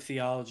 Matter of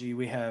Theology.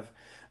 We have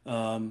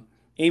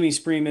Amy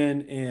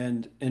Spreeman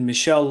and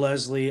Michelle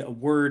Leslie, A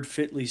Word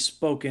Fitly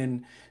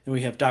Spoken. And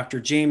we have Dr.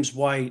 James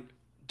White,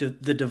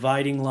 The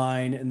Dividing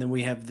Line. And then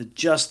we have the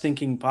Just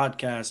Thinking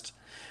podcast,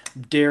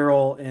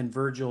 Daryl and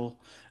Virgil.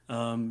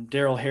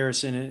 Daryl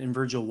Harrison and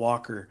Virgil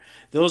Walker.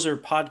 Those are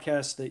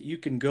podcasts that you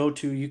can go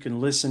to, you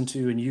can listen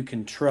to, and you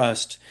can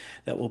trust,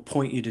 that will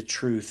point you to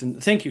truth.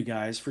 And thank you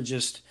guys for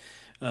just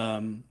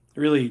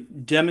really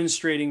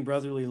demonstrating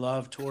brotherly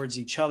love towards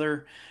each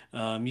other.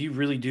 You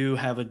really do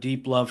have a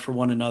deep love for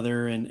one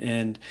another,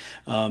 and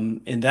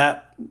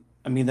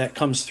that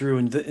comes through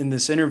in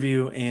this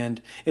interview,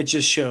 and it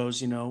just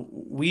shows,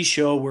 we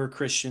show we're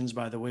Christians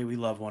by the way we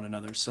love one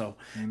another. So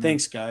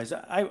Thanks, guys.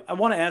 I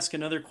want to ask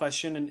another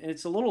question, and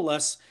it's a little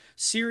less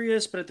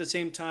serious, but at the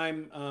same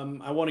time,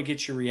 I want to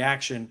get your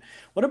reaction.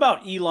 What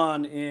about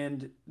Elon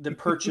and the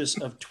purchase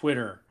of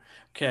Twitter?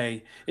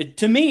 Okay.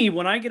 To me,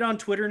 when I get on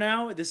Twitter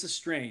now, this is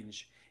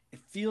strange. It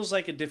feels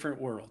like a different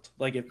world.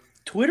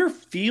 Twitter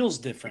feels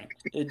different.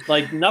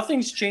 Like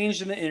nothing's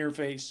changed in the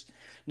interface.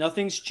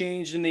 Nothing's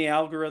changed in the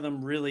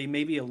algorithm, really,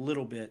 maybe a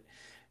little bit.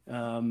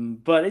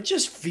 But it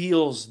just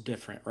feels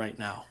different right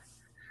now.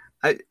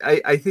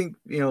 I think,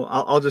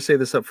 I'll just say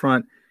this up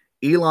front.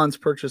 Elon's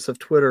purchase of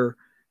Twitter,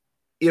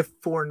 if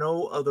for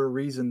no other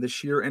reason, the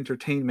sheer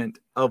entertainment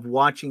of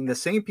watching the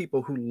same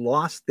people who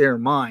lost their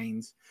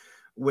minds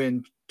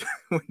when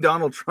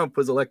Donald Trump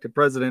was elected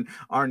president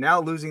are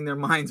now losing their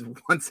minds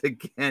once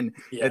again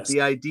at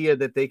the idea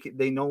that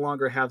they no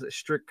longer have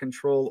strict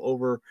control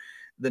over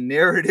the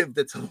narrative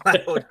that's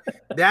allowed.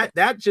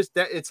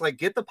 that it's like,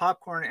 get the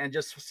popcorn and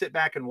just sit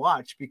back and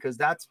watch, because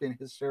that's been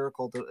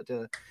hysterical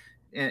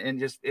and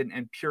just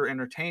in pure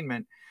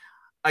entertainment.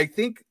 I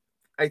think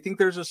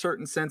there's a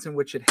certain sense in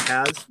which it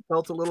has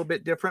felt a little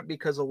bit different,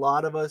 because a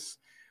lot of us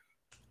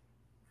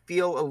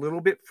feel a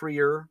little bit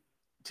freer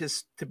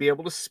to be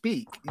able to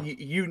speak.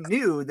 You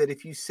knew that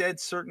if you said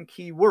certain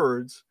key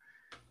words,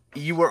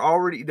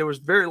 there was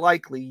very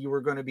likely you were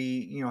going to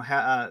be,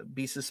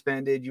 be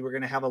suspended. You were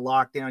going to have a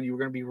lockdown. You were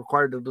going to be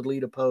required to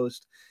delete a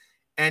post.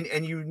 And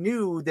you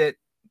knew that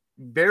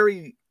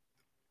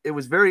it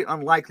was very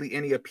unlikely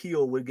any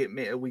appeal would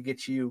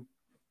get you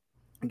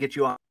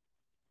on.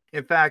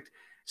 In fact,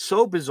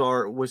 so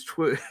bizarre was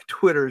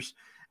Twitter's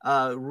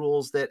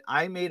rules that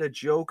I made a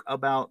joke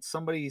about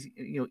somebody's,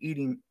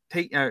 eating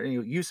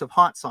use of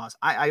hot sauce.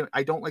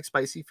 I don't like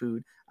spicy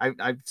food.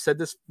 I've said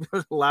this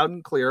loud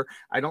and clear.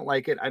 I don't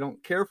like it. I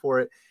don't care for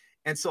it.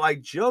 And so I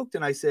joked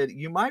and I said,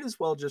 you might as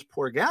well just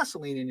pour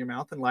gasoline in your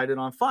mouth and light it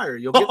on fire.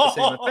 You'll get the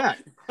same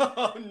effect.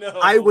 Oh, no.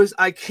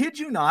 I kid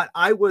you not,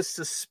 I was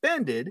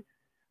suspended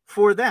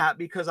for that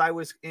because I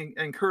was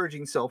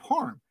encouraging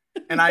self-harm.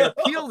 And I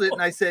appealed it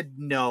and I said,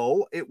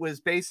 no, it was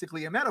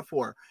basically a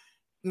metaphor.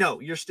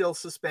 No, you're still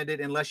suspended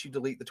unless you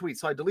delete the tweet.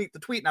 So I delete the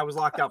tweet and I was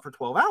locked out for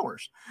 12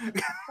 hours.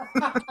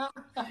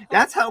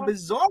 That's how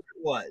bizarre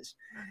it was.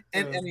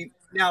 And I mean,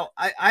 now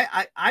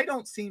I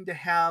don't seem to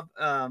have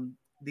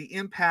the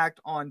impact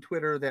on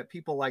Twitter that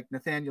people like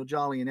Nathaniel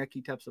Jolly and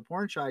Eki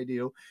Tepsa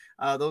do.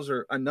 Those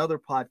are another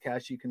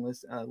podcast you can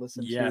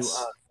listen to,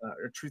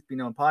 or Truth Be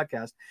Known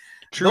podcast.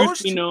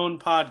 Truth Be Known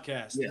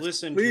podcast. Yes,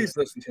 listen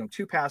to them.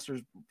 Two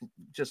pastors,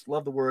 just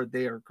love the word.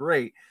 They are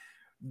great.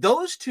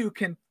 Those two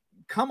can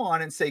come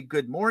on and say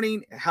good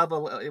morning,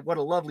 what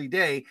a lovely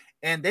day,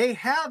 and they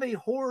have a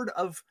horde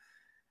of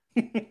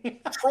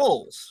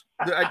trolls.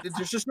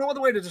 There's just no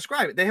other way to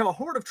describe it. They have a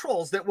horde of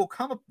trolls that will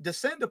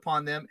descend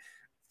upon them,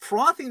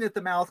 frothing at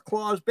the mouth,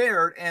 claws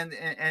bared,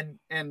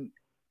 and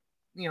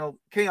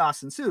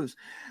chaos ensues.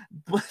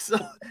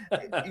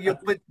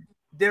 But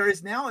there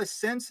is now a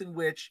sense in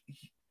which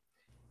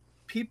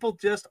people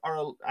just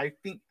are. I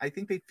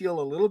think they feel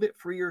a little bit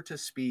freer to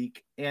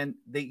speak, and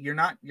you're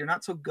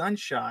not so gun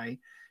shy,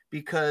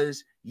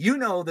 because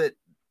that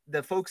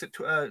the folks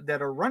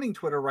that are running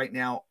Twitter right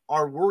now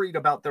are worried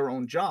about their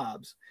own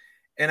jobs.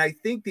 And I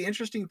think the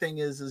interesting thing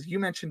is you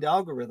mentioned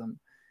algorithm.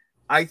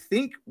 I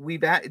think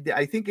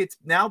it's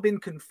now been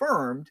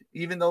confirmed,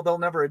 even though they'll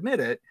never admit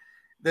it,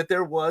 that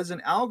there was an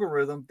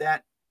algorithm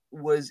that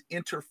was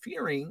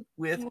interfering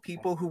with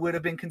people who would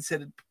have been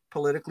considered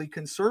politically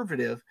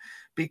conservative,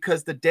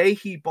 because the day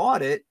he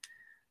bought it,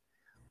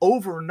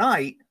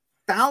 overnight,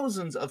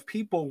 thousands of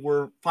people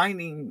were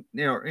finding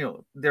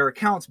their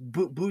accounts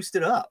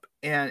boosted up,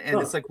 and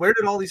it's like, where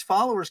did all these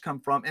followers come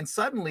from? And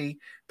suddenly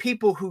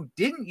people who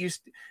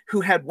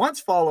had once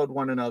followed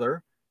one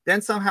another,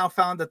 then somehow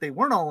found that they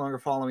were no longer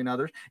following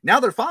others.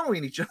 Now they're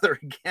following each other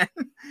again.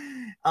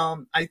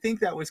 I think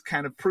that was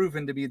kind of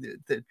proven to be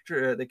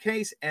the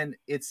case, and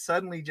it's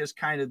suddenly just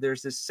kind of,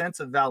 there's this sense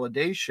of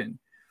validation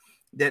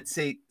that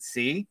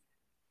see,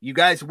 you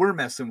guys were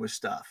messing with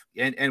stuff,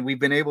 and we've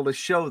been able to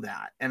show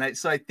that. And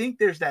so I think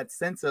there's that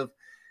sense of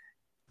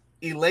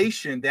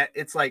elation that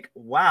it's like,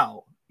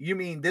 wow, you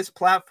mean this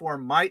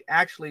platform might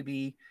actually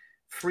be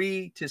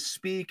free to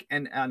speak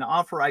and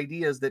offer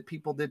ideas that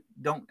people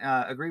don't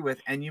agree with,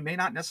 and you may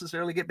not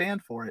necessarily get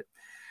banned for it.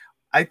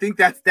 I think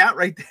that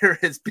right there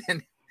has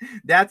been,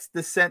 that's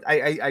the sense.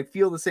 I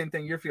feel the same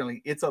thing you're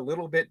feeling. It's a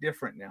little bit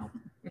different now.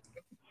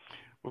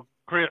 Well,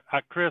 Chris,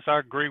 I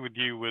agree with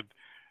you.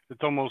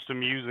 It's almost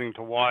amusing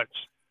to watch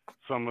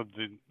some of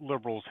the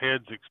liberals'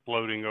 heads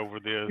exploding over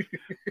this.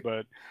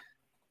 But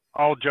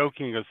all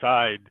joking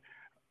aside,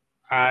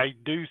 I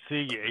do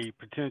see a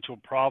potential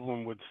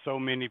problem with so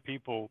many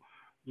people,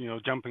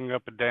 jumping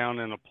up and down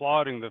and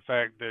applauding the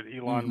fact that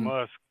Elon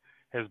Musk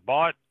has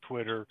bought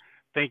Twitter,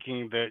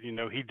 thinking that,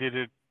 he did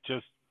it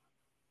just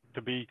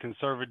to be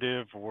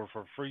conservative or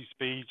for free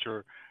speech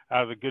or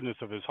out of the goodness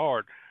of his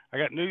heart. I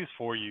got news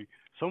for you.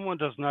 Someone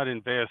does not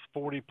invest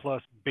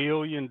 $40+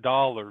 billion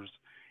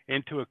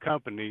into a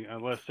company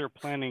unless they're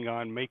planning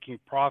on making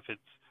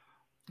profits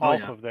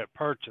off of that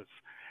purchase.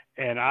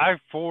 And I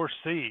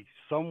foresee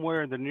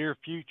somewhere in the near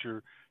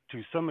future,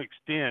 to some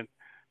extent,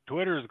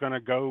 Twitter is going to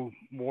go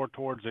more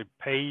towards a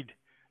paid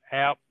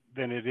app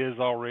than it is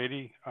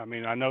already. I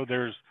mean, I know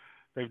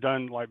they've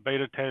done like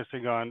beta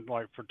testing on,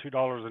 like, for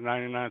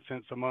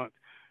 $2.99 a month,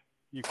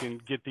 you can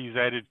get these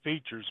added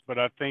features. But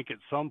I think at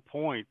some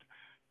point,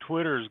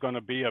 Twitter is going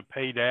to be a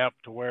paid app,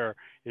 to where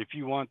if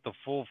you want the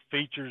full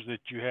features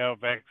that you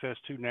have access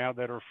to now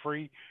that are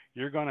free,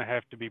 you're going to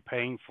have to be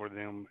paying for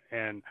them.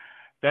 And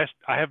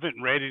I haven't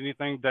read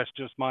anything. That's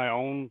just my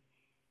own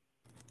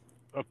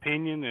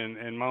opinion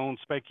and my own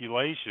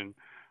speculation.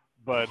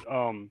 But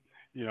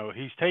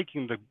he's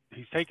taking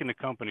the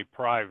company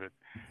private,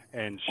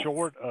 and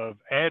short of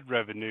ad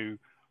revenue,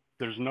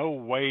 there's no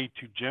way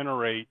to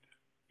generate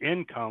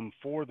income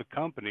for the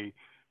company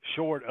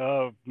short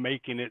of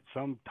making it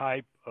some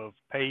type of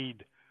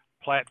paid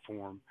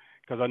platform.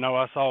 Because I know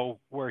I saw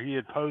where he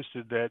had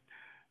posted that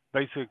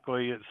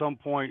basically at some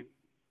point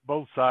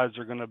both sides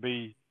are going to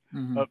be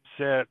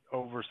upset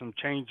over some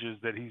changes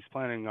that he's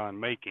planning on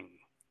making.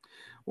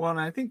 Well, and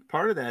I think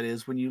part of that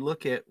is when you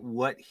look at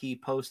what he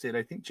posted,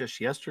 I think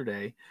just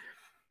yesterday,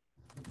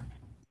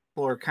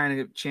 people are kind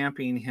of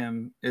championing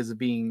him as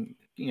being,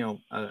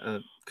 a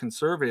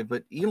conservative,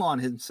 but Elon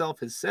himself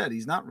has said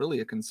he's not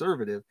really a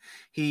conservative.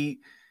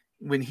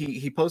 When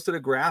he posted a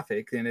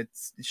graphic, and it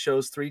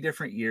shows 3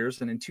 different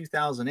years. And in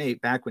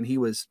 2008, back when he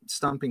was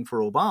stumping for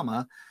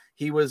Obama,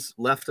 he was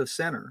left of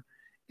center.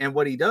 And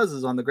what he does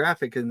is on the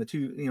graphic in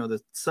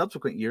the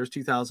subsequent years,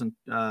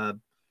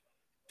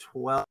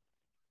 2012,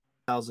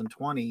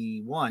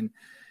 2021,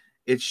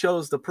 it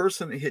shows the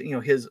person,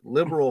 his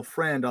liberal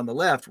friend on the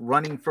left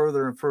running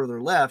further and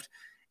further left.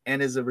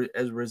 And as a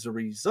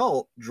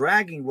result,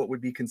 dragging what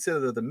would be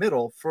considered the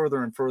middle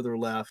further and further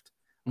left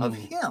of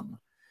him.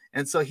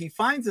 And so he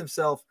finds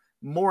himself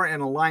more in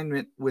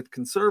alignment with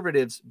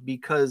conservatives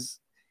because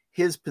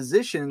his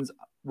positions,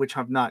 which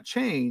have not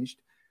changed,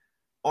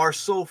 are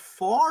so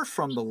far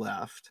from the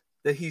left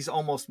that he's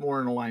almost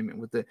more in alignment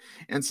with it.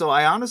 And so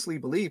I honestly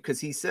believe, because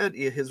he said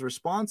his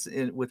response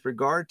with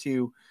regard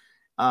to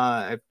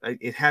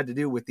it had to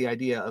do with the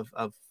idea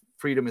of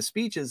freedom of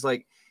speech, is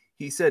like,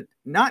 he said,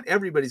 not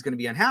everybody's going to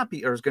be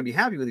unhappy or is going to be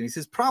happy with him. He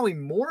says probably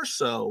more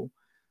so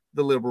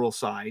the liberal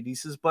side. He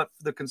says, but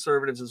for the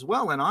conservatives as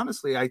well. And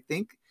honestly, I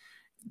think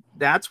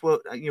that's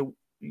what,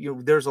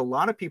 there's a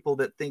lot of people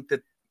that think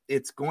that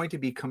it's going to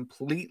be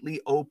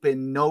completely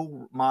open,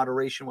 no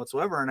moderation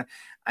whatsoever.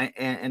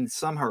 And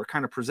some are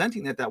kind of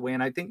presenting it that way.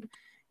 And I think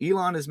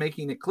Elon is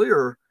making it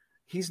clear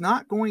he's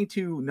not going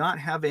to not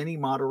have any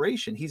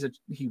moderation.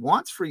 He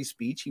wants free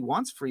speech. He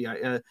wants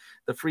the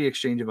free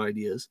exchange of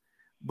ideas,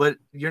 but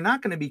you're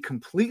not going to be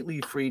completely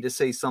free to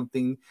say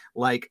something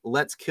like,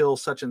 let's kill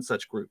such and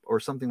such group or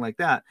something like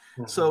that.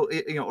 Mm-hmm. So,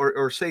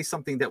 or say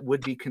something that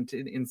would be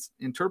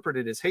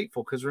interpreted as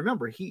hateful. Because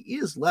remember, he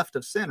is left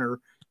of center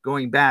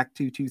going back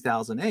to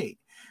 2008.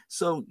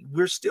 So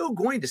we're still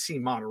going to see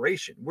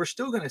moderation. We're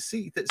still going to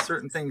see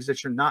certain things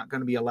that you're not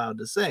going to be allowed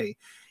to say.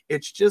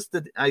 It's just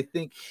that I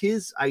think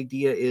his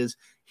idea is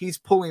he's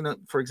pulling,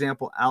 for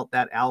example, out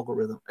that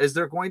algorithm. Is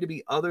there going to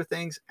be other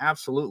things?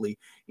 Absolutely.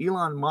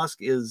 Elon Musk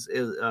is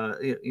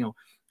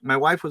my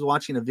wife was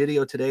watching a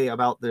video today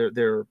about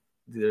their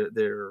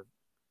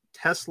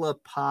Tesla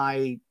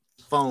Pi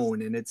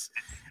phone,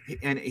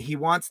 and he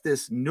wants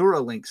this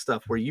Neuralink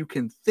stuff where you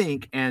can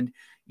think and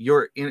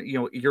you're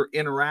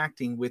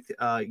interacting with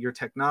your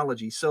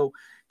technology. So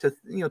to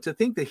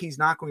think that he's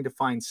not going to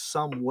find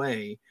some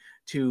way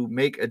to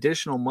make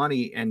additional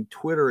money and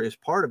Twitter is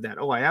part of that.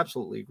 Oh, I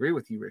absolutely agree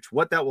with you, Rich.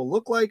 What that will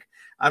look like,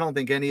 I don't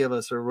think any of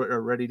us are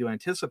ready to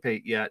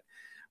anticipate yet.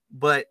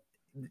 But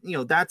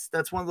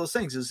that's one of those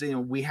things is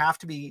we have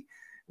to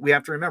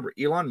remember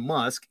Elon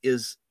Musk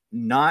is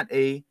not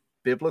a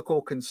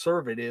biblical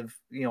conservative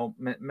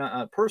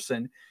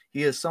person.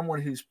 He is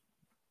someone who's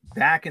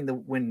back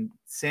when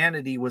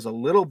sanity was a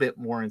little bit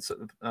more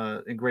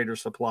in greater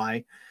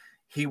supply.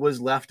 He was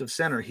left of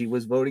center. He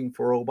was voting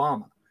for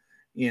Obama.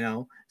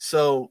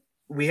 So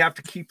we have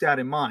to keep that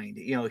in mind.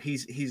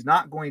 He's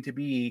not going to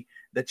be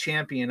the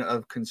champion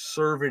of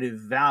conservative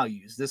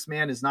values. This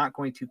man is not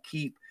going to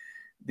keep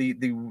the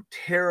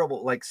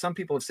terrible, like some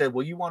people have said,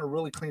 well, you want to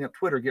really clean up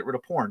Twitter, get rid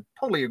of porn.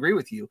 Totally agree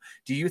with you.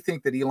 Do you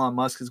think that Elon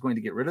Musk is going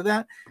to get rid of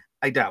that?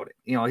 I doubt it.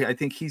 I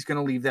think he's going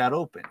to leave that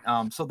open.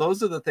 So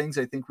those are the things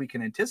I think we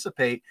can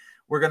anticipate.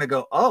 We're going to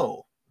go,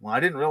 oh, well, I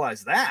didn't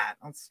realize that.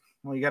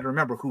 Well, you got to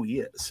remember who he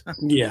is.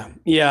 Yeah.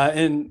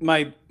 And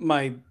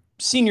my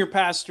senior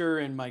pastor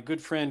and my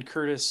good friend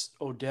Curtis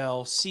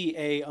Odell,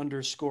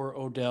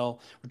 CA_Odell.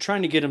 We're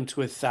trying to get him to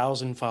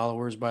 1,000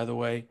 followers, by the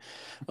way.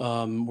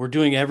 We're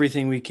doing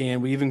everything we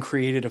can. We even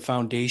created a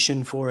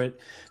foundation for it.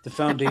 The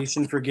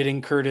foundation for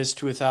getting Curtis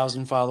to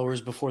 1,000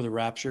 followers before the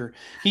rapture.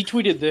 He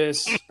tweeted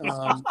this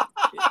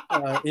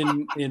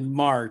in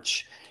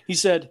March. He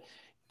said,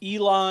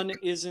 Elon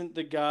isn't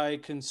the guy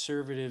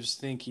conservatives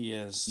think he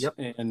is. Yep.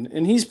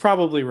 And he's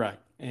probably right.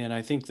 And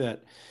I think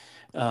that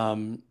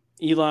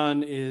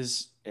Elon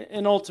is,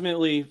 and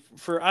ultimately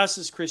for us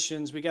as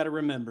Christians, we got to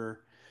remember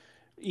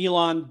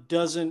Elon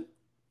doesn't,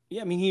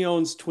 he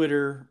owns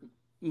Twitter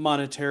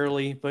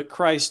monetarily, but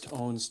Christ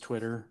owns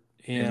Twitter.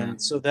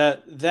 And so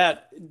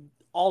that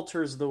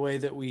alters the way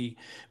that we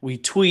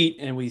tweet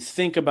and we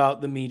think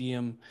about the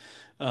medium.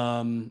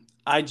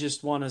 I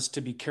just want us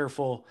to be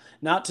careful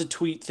not to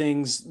tweet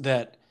things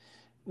that,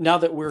 now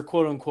that we're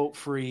quote unquote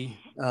free,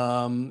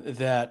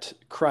 that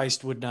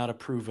Christ would not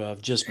approve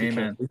of just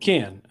because we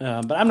can.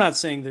 But I'm not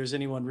saying there's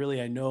anyone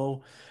really I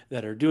know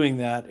that are doing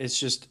that. It's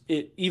just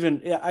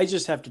I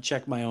just have to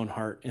check my own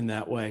heart in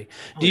that way.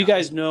 Do you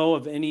guys know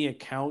of any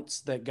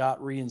accounts that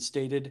got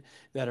reinstated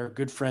that are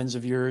good friends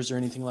of yours or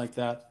anything like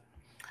that?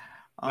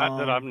 Not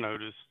that I've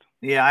noticed.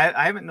 Yeah,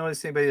 I haven't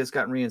noticed anybody that's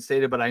gotten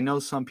reinstated, but I know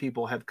some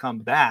people have come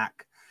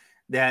back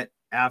that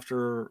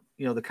after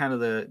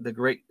the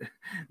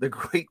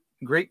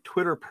great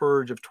Twitter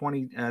purge of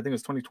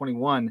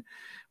 2021,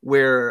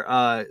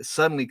 where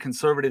suddenly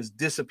conservatives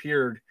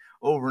disappeared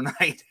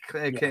overnight.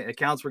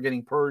 Accounts were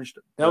getting purged.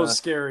 That was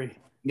scary.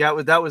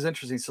 Yeah, that was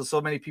interesting. So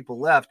many people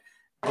left,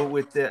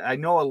 but I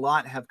know a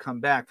lot have come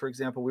back. For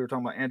example, we were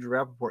talking about Andrew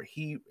Rappaport.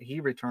 He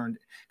returned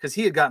because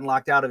he had gotten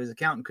locked out of his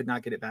account and could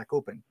not get it back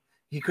open.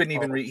 He couldn't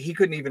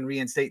even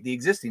reinstate the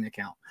existing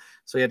account,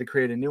 so he had to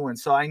create a new one.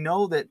 So I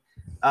know that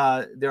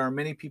there are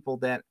many people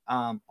that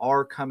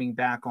are coming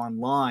back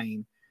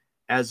online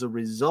as a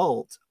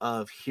result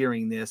of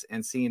hearing this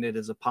and seeing it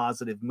as a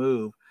positive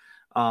move.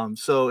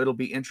 So it'll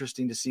be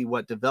interesting to see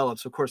what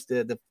develops. Of course,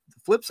 the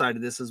flip side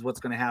of this is what's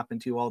going to happen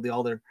to all the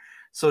other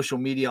social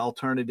media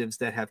alternatives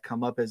that have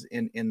come up as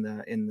in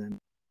the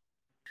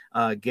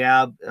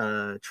Gab,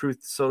 Truth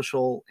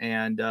Social,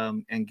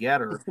 and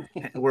Getter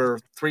were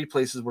three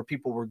places where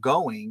people were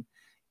going,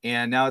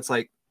 and now it's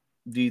like,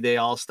 do they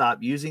all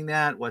stop using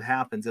that? What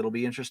happens? It'll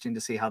be interesting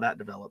to see how that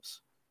develops.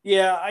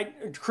 Yeah,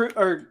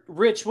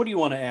 Rich, what do you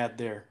want to add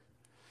there?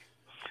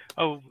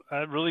 Oh, I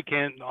really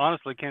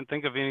honestly can't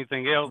think of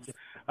anything else.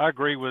 I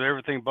agree with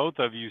everything both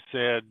of you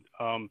said.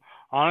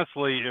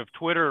 Honestly, if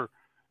Twitter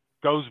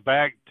goes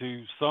back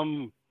to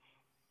some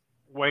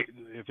way,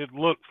 if it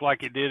looks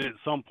like it did at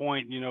some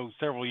point,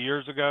 several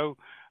years ago,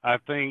 I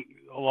think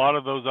a lot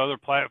of those other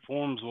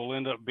platforms will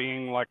end up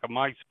being like a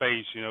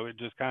MySpace. It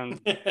just kind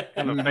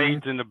of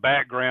fades in the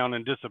background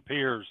and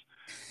disappears.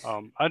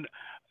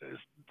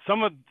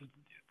 some of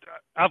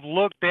I've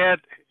looked at,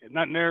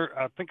 not near.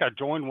 I think I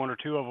joined one or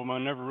two of them. I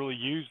never really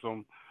used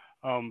them.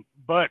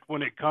 But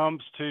when it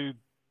comes to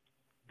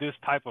this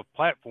type of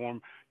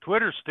platform,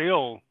 Twitter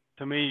still,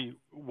 to me,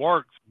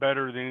 works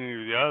better than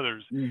any of the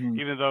others. Mm-hmm.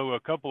 Even though a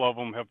couple of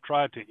them have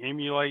tried to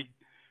emulate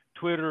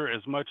Twitter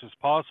as much as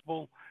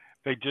possible,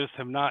 they just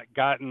have not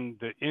gotten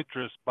the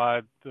interest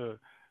by the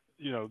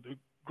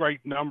great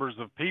numbers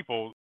of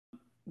people.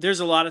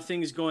 There's a lot of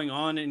things going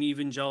on in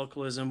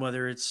evangelicalism,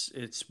 whether it's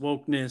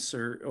wokeness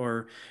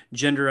or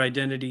gender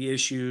identity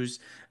issues.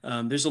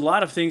 There's a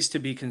lot of things to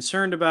be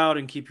concerned about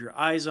and keep your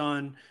eyes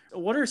on.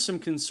 What are some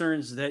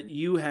concerns that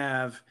you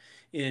have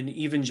in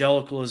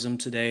evangelicalism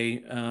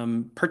today,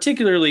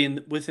 particularly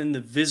within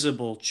the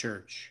visible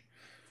church?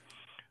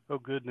 Oh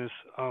goodness,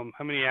 how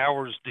many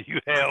hours do you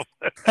have?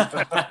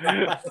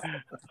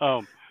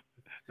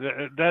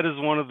 That is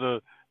one of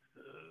the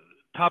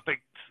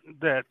topics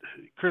that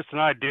Chris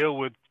and I deal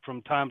with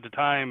from time to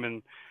time,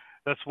 and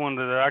that's one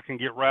that I can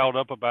get riled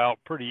up about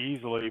pretty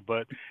easily.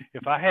 But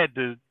if I had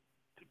to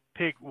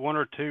pick one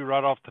or two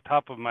right off the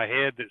top of my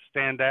head that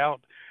stand out,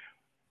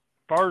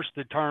 first,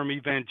 the term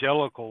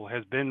evangelical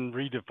has been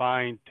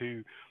redefined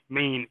to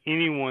mean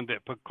anyone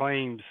that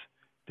proclaims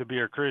to be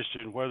a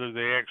Christian, whether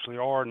they actually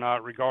are or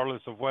not,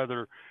 regardless of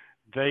whether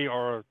they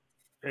are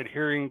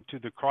adhering to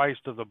the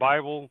Christ of the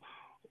Bible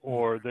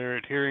or they're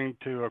adhering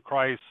to a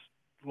Christ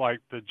like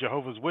the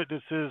Jehovah's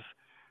Witnesses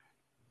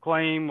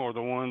claim, or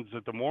the ones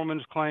that the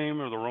Mormons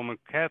claim, or the Roman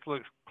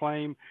Catholics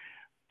claim.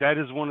 That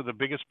is one of the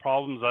biggest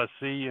problems I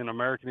see in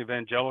American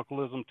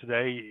evangelicalism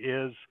today,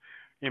 is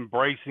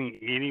embracing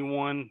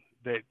anyone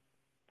that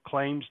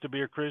claims to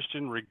be a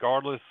Christian,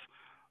 regardless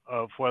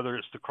of whether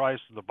it's the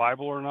Christ of the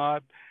Bible or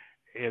not.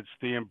 It's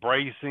the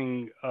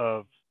embracing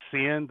of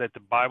sin that the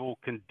Bible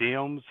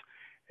condemns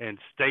and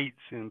states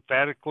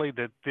emphatically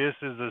that this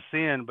is a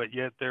sin, but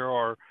yet there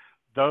are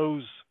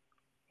those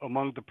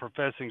among the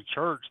professing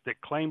church that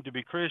claim to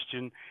be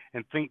Christian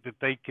and think that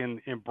they can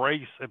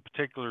embrace a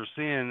particular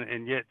sin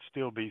and yet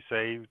still be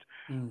saved.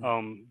 My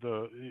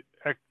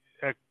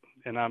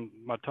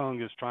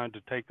tongue is trying to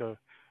take a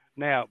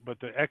nap, but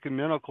the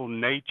ecumenical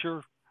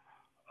nature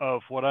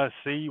of what I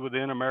see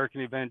within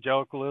American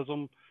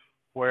evangelicalism,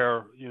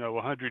 where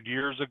 100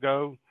 years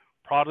ago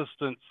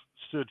Protestants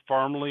stood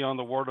firmly on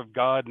the Word of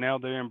God, now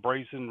they're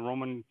embracing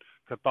Roman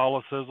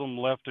Catholicism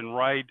left and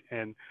right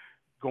and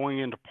going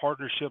into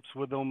partnerships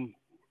with them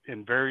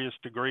in various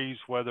degrees,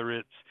 whether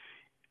it's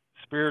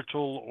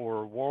spiritual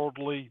or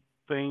worldly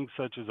things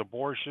such as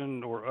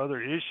abortion or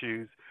other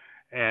issues.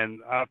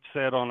 And I've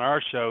said on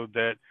our show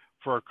that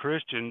for a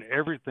Christian,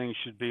 everything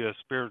should be a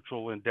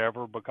spiritual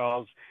endeavor,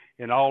 because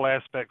in all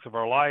aspects of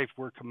our life,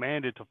 we're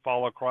commanded to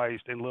follow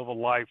Christ and live a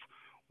life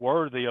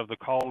worthy of the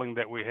calling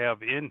that we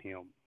have in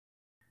him.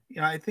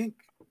 I think,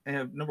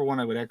 number one,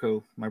 I would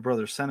echo my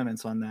brother's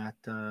sentiments on that.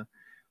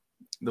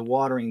 The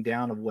watering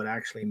down of what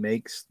actually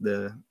makes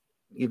the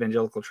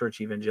evangelical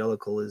church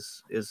evangelical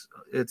is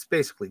it's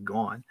basically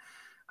gone.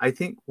 I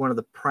think one of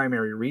the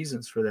primary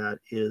reasons for that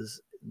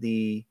is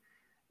the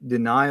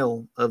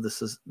denial of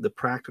the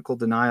practical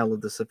denial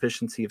of the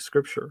sufficiency of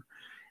Scripture.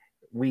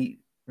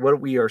 What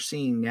we are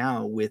seeing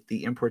now with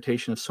the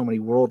importation of so many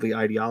worldly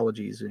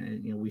ideologies,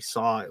 and we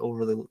saw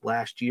over the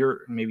last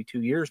year, maybe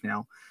 2 years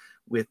now,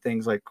 with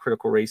things like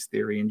critical race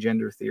theory and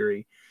gender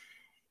theory,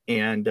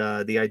 and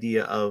the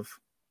idea of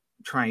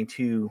trying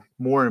to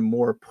more and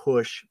more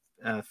push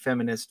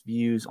feminist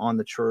views on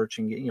the church,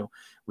 and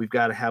we've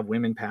got to have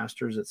women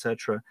pastors,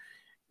 etc.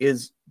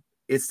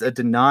 It's a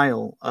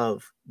denial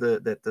of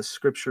that the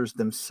Scriptures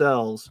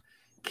themselves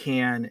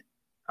can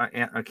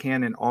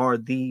and are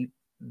the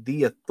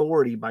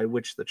authority by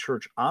which the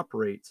church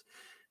operates,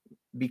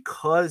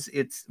 because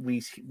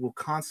we will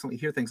constantly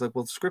hear things like,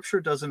 well, Scripture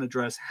doesn't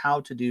address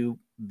how to do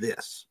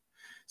this,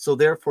 so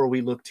therefore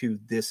we look to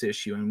this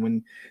issue. And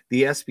when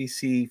the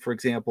SBC, for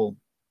example,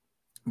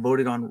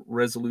 voted on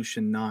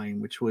Resolution 9,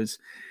 which was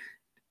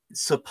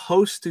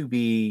supposed to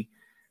be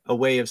a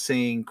way of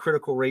saying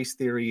critical race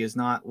theory is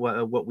not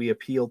what we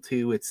appeal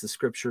to, it's the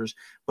Scriptures,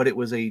 but it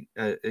was a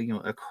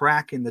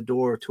crack in the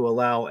door to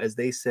allow, as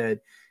they said,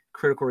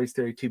 critical race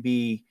theory to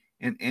be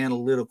an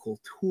analytical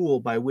tool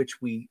by which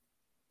we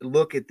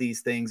look at these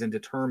things and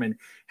determine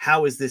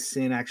how is this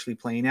sin actually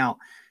playing out.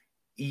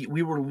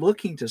 We were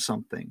looking to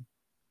something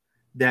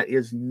that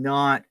is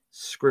not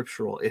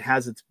scriptural. It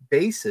has its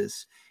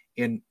basis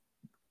in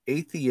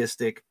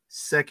atheistic,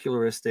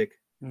 secularistic,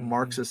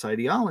 Marxist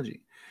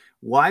ideology.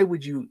 Why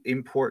would you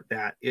import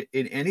that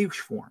in any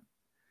form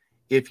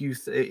if you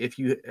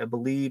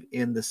believe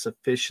in the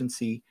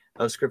sufficiency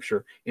of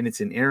Scripture, in its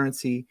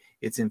inerrancy,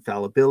 its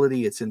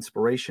infallibility, its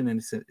inspiration, and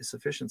its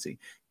sufficiency?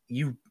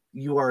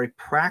 You are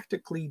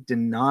practically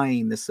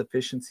denying the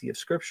sufficiency of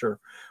Scripture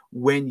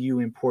when you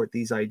import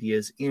these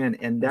ideas in.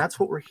 And that's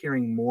what we're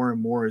hearing more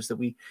and more, is that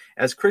we,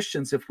 as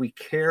Christians, if we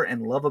care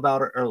and love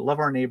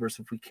our neighbors,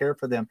 if we care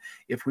for them,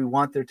 if we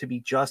want there to be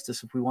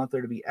justice, if we want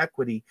there to be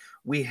equity,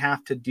 we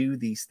have to do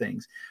these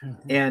things.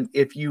 And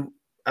if you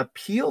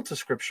appeal to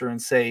Scripture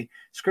and say,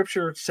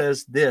 Scripture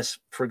says this,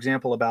 for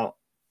example, about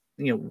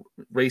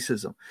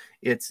racism.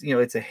 It's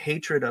it's a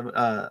hatred of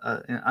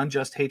an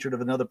unjust hatred of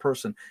another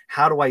person.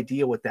 How do I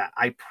deal with that?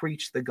 I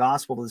preach the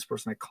gospel to this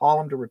person. I call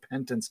them to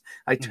repentance.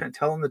 I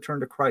tell them to turn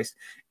to Christ,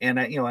 and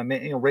I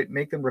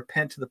make them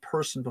repent to the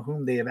person to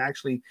whom they have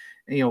actually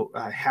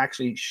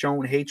actually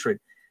shown hatred.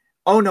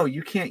 Oh no,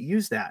 you can't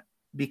use that,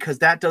 because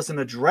that doesn't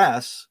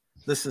address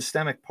the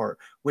systemic part,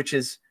 which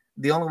is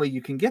the only way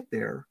you can get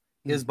there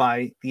is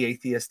by the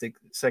atheistic,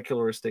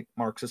 secularistic,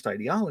 Marxist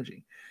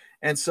ideology.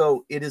 And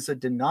so it is a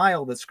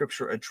denial that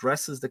Scripture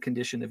addresses the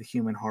condition of the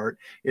human heart.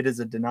 It is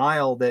a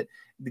denial that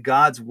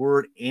God's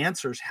word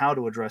answers how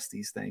to address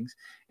these things.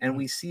 And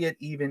we see it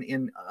even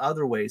in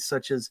other ways,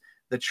 such as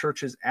the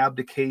church's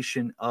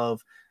abdication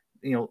of,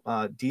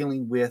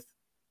 dealing with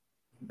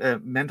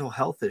mental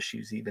health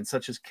issues, even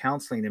such as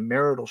counseling and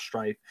marital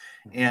strife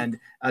and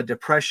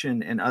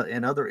depression and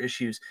other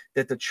issues,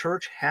 that the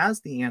church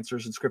has the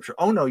answers in Scripture.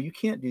 Oh no, you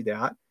can't do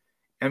that.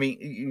 I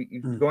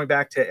mean, going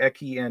back to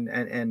Ecke and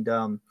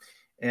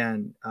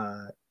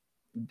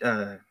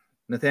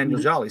Nathaniel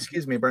Jolly,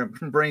 excuse me,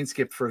 brain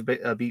skipped for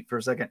a beat for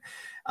a second.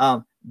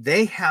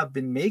 They have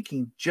been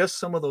making just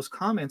some of those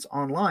comments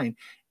online,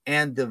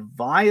 and the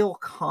vile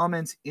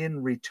comments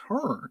in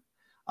return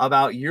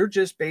about you're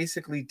just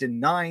basically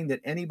denying that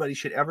anybody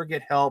should ever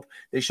get help.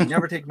 They should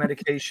never take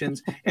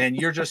medications, and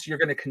you're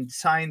going to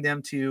consign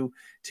them to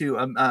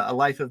a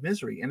life of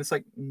misery. And it's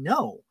like,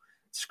 no,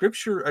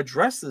 Scripture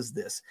addresses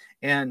this,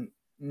 and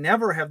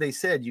never have they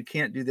said you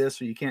can't do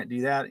this or you can't do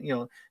that.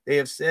 They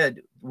have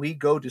said we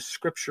go to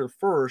Scripture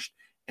first,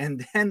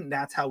 and then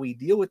that's how we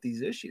deal with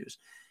these issues.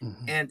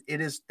 And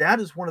that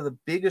is one of the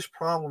biggest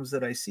problems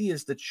that I see,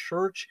 is the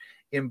church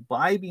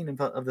imbibing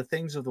of the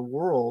things of the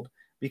world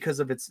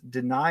because of its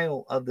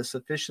denial of the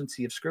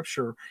sufficiency of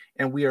Scripture.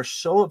 And we are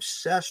so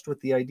obsessed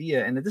with the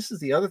idea, and this is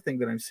the other thing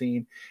that I'm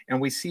seeing, and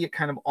we see it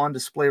kind of on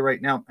display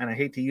right now, and I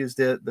hate to use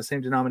the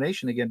same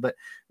denomination again, but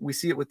we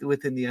see it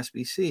within the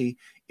SBC.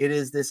 It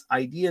is this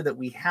idea that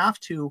we have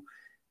to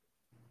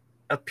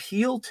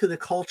appeal to the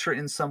culture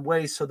in some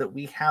way so that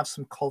we have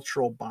some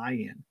cultural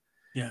buy-in.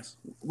 Yes.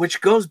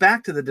 Which goes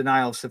back to the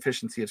denial of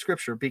sufficiency of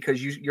Scripture,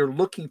 because you're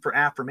looking for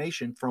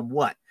affirmation from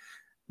what?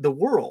 The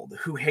world,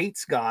 who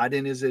hates God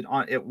and is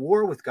at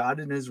war with God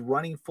and is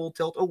running full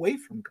tilt away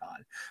from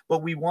God.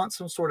 But we want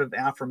some sort of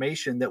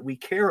affirmation that we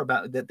care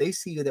about, that they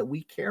see that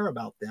we care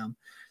about them.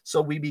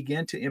 So we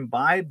begin to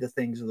imbibe the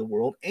things of the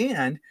world,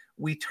 and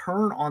we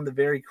turn on the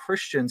very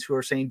Christians who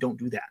are saying, don't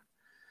do that.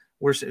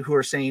 Who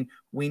are saying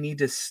we need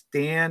to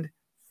stand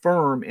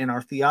firm in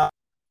our theology,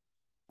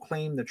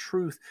 claim the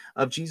truth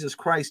of Jesus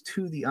Christ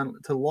to the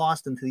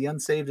lost and to the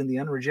unsaved and the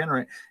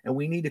unregenerate. And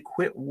we need to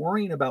quit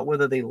worrying about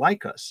whether they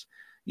like us.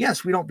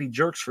 Yes, we don't be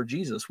jerks for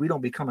Jesus. We don't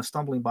become a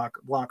stumbling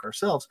block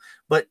ourselves,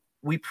 but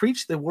we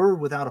preach the word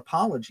without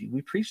apology.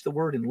 We preach the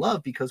word in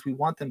love because we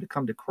want them to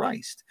come to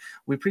Christ.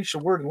 We preach the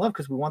word in love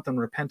because we want them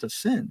to repent of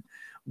sin.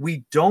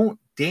 We don't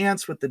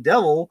dance with the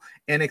devil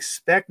and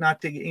expect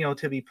not to,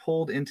 to be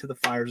pulled into the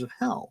fires of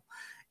hell.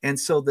 And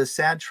so the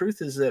sad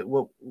truth is that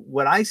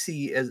what I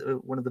see as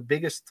one of the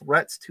biggest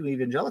threats to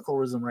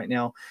evangelicalism right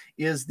now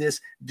is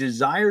this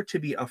desire to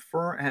be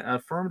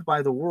affirmed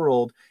by the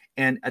world,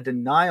 and a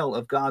denial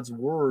of God's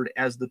word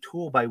as the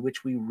tool by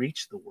which we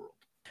reach the world.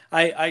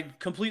 I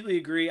completely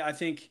agree. I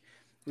think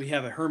we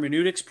have a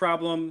hermeneutics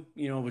problem,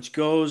 which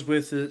goes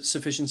with the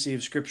sufficiency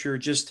of Scripture,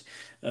 just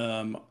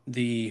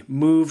the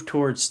move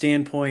towards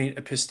standpoint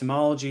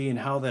epistemology and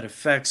how that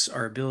affects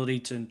our ability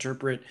to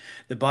interpret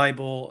the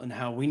Bible, and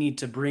how we need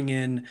to bring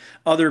in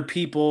other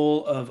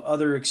people of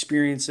other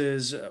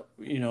experiences,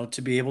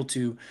 to be able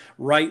to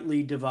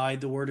rightly divide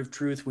the word of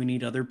truth. We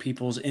need other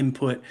people's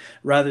input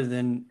rather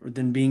than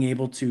being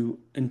able to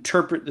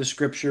interpret the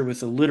Scripture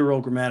with a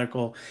literal,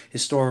 grammatical,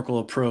 historical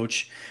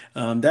approach.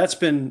 That's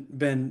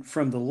been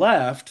from the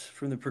left,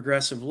 from the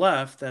progressive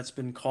left, that's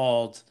been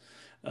called,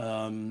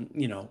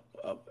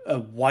 a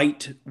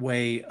white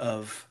way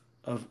of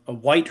a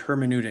white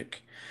hermeneutic,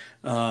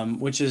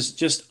 which is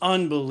just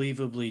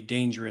unbelievably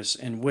dangerous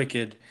and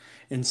wicked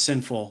and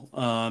sinful,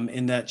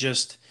 in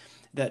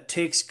that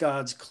takes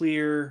God's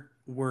clear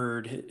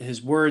word,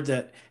 his word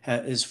that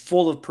is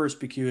full of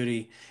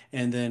perspicuity,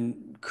 and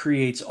then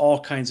creates all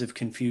kinds of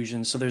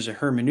confusion. So there's a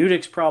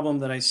hermeneutics problem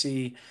that I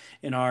see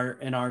in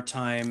our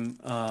time,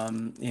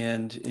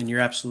 and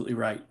you're absolutely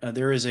right.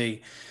 There is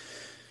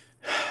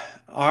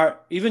our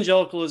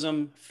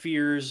evangelicalism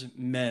fears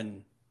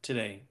men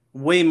today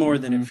way more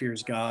than it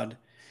fears God,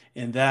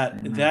 and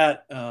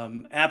that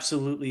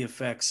absolutely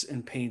affects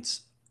and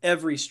paints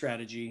every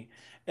strategy,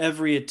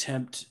 every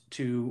attempt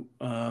to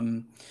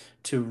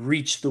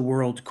reach the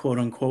world, quote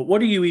unquote.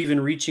 What are you even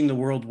reaching the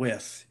world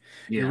with?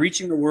 You're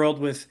reaching the world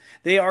with,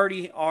 they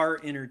already are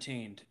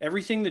entertained.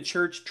 Everything the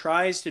church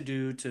tries to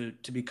do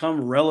to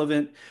become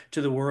relevant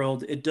to the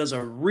world, it does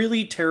a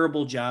really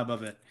terrible job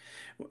of it.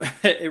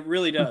 It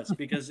really does,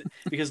 because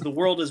the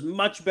world is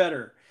much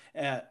better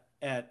at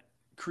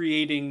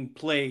creating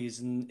plays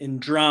and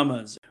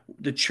dramas.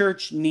 the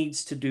church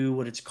needs to do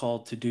what it's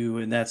called to do,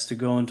 and that's to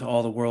go into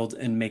all the world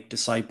and make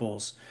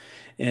disciples.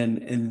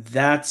 And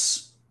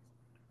that's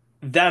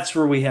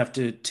where we have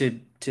to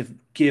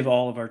give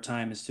all of our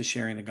time, is to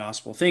sharing the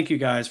gospel. Thank you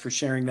guys for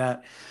sharing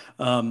that.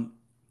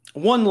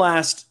 One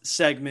last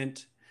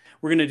segment.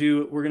 We're gonna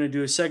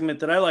do a segment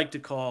that I like to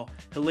call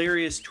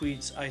hilarious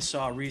tweets I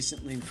saw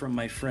recently from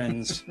my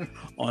friends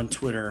on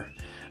Twitter.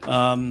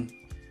 I'm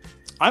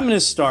gonna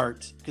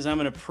start because I'm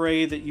gonna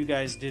pray that you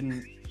guys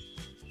didn't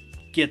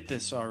get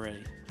this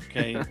already.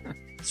 Okay,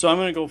 so I'm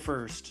gonna go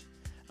first.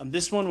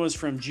 This one was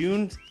from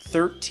June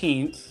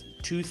 13th,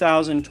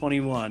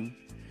 2021.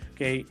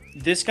 Okay,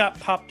 this got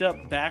popped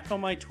up back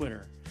on my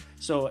Twitter,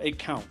 so it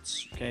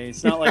counts. Okay,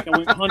 it's not like I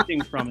went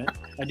hunting from it.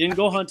 I didn't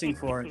go hunting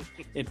for it.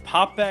 It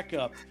popped back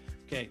up.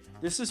 Okay,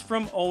 this is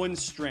from Owen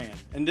Strand,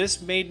 and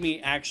this made me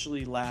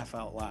actually laugh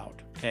out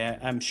loud. Okay,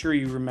 I'm sure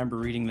you remember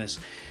reading this.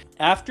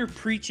 After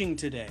preaching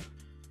today,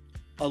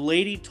 a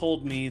lady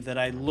told me that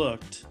I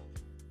looked,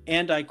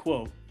 and I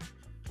quote,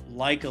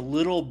 like a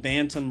little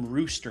bantam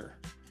rooster.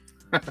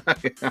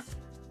 Yeah.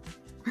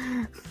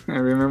 I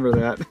remember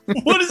that.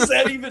 What does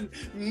that even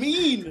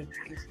mean?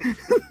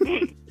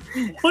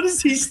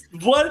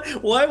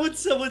 Why would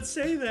someone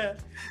say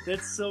that?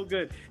 That's so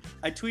good.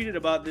 I tweeted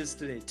about this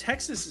today.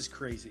 Texas is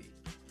crazy.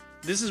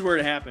 This is where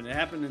it happened. It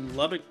happened in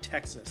Lubbock,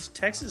 Texas.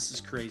 Texas is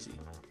crazy.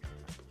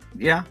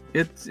 Yeah,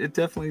 it's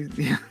definitely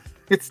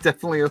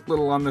a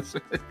little on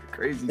the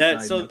crazy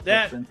side. So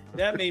that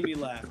made me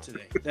laugh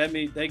today.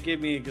 That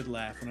gave me a good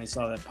laugh when I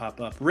saw that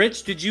pop up.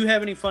 Rich, did you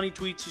have any funny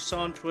tweets you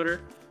saw on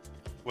Twitter?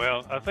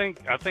 Well, I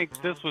think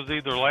this was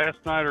either last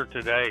night or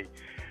today,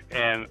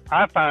 and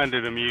I find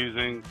it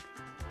amusing.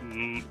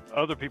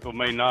 Other people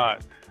may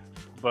not,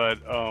 but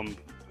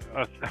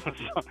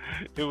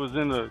it was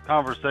in the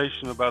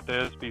conversation about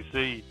the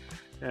SBC,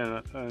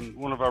 and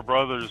one of our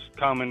brothers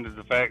commented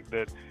the fact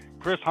that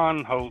Chris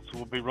Hohnholz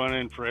will be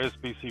running for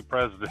SBC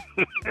president.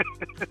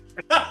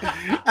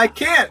 I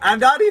can't. I'm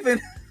not even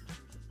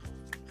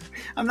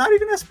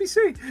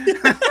SBC.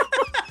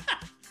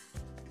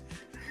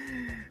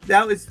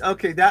 That was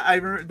okay.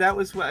 That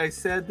was what I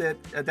said.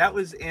 That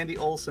was Andy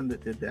Olson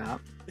that did that.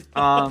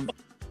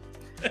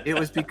 It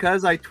was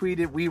because I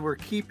tweeted we were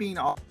keeping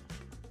our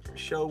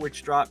show,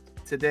 which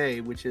dropped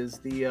today, which is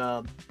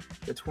the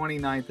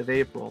 29th of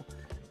April.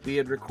 We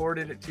had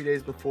recorded it 2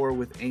 days before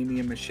with Amy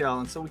and Michelle,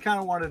 and so we kind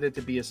of wanted it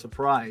to be a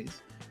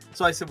surprise.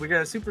 So I said, we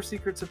got a super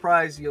secret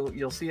surprise.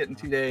 You'll see it in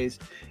 2 days.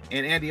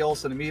 And Andy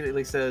Olson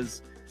immediately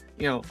says,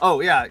 oh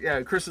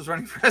yeah, Chris is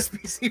running for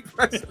SBC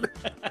president.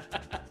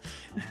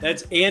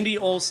 That's Andy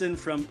Olson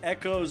from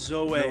Echo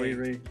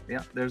Zoe.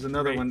 Yeah, there's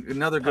another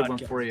good one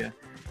for you.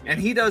 And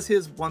he does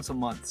his once a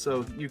month,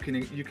 so you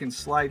can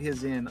slide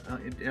his in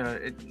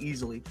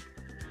easily.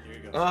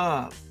 There you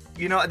go.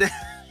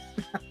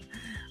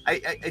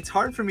 It's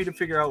hard for me to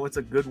figure out what's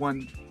a good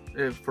one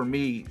for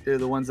me. They're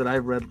the ones that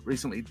I've read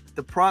recently.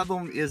 The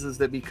problem is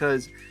that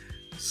because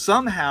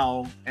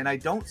somehow, and I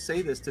don't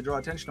say this to draw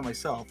attention to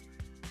myself,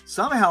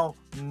 somehow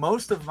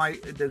most of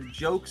the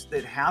jokes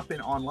that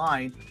happen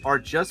online are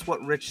just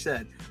what Rich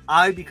said.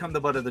 I become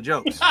the butt of the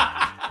jokes.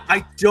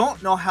 I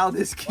don't know how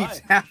this keeps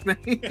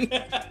happening.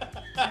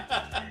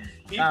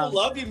 People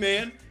love you,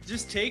 man.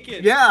 Just take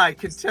it. Yeah, I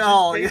can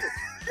tell.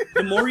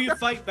 The more you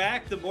fight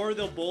back, the more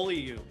they'll bully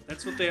you.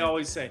 That's what they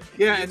always say.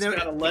 Yeah, you just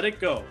gotta let it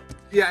go.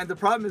 Yeah, and the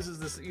problem is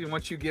this.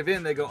 Once you give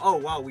in, they go, "Oh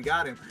wow, we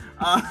got him."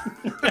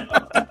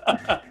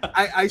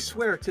 I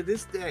swear to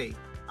this day,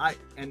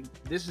 and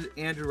this is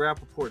Andrew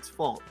Rappaport's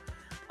fault,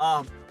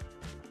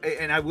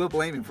 and I will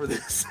blame him for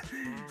this.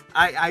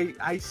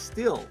 I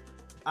still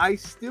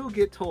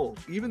get told,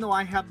 even though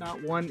I have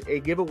not won a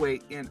giveaway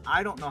in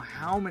I don't know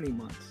how many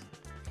months,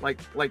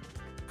 like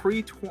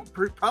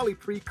probably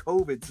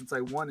pre-COVID since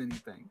I won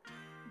anything.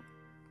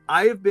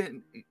 I have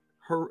been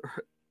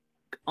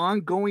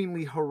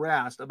ongoingly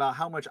harassed about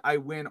how much I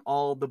win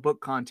all the book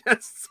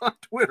contests on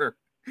Twitter,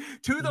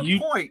 to the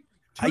point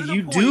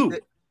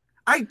that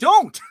I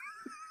don't.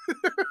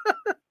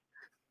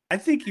 I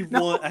think you've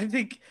won. I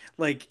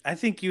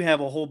think you have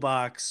a whole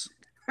box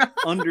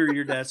under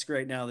your desk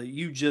right now that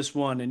you just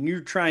won, and you're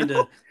trying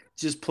to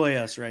just play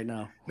us right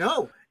now.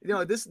 No,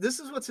 this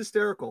is what's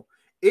hysterical.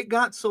 It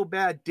got so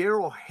bad,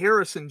 Daryl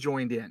Harrison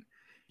joined in.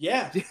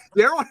 Yeah.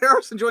 Daryl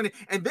Harrison joined in.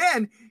 And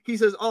then he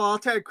says, "Oh, I'll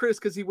tag Chris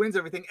because he wins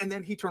everything." And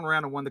then he turned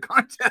around and won the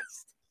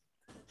contest.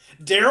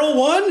 Daryl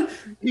won?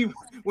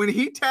 When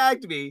he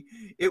tagged me,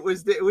 it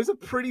was a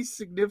pretty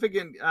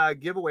significant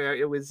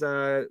giveaway. It was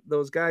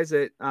those guys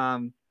at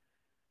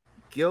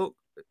Guilt,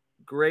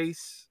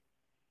 Grace.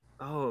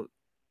 It's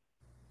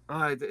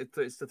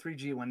the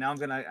 3G one. Now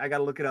I got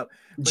to look it up.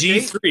 But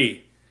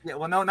G3. Yeah,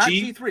 well, no, not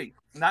G3.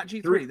 Not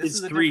G3. This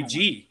is a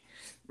 3G.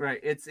 Right.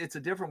 It's a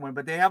different one,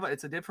 but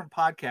it's a different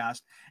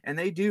podcast, and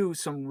they do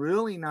some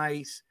really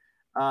nice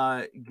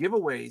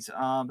giveaways.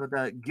 But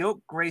the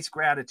Guilt, Grace,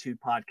 Gratitude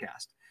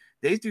podcast,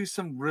 they do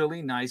some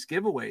really nice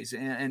giveaways,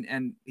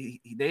 and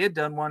they had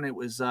done one. It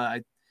was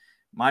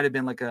might have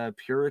been like a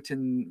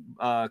Puritan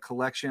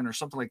collection or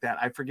something like that.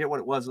 I forget what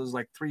it was. It was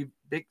like three,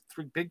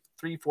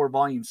 four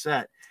volume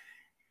set.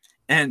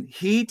 And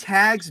he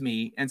tags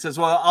me and says,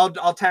 well,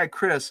 I'll tag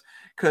Chris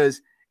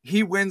because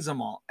he wins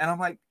them all. And I'm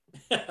like,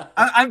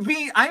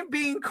 I'm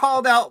being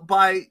called out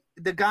by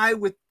the guy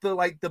with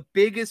the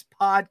biggest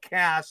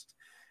podcast,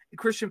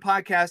 Christian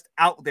podcast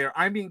out there.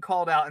 I'm being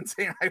called out and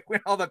saying I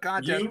win all the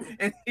contests,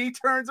 and he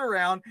turns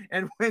around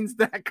and wins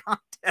that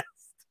contest.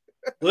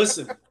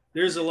 Listen,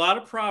 there's a lot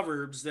of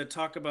proverbs that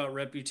talk about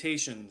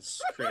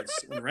reputations, Chris.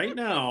 And right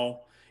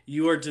now,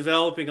 you are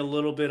developing a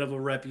little bit of a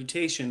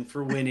reputation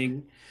for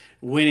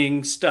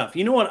winning stuff.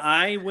 You know what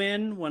I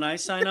win when I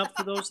sign up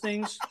for those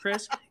things,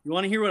 Chris? You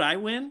want to hear what I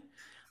win?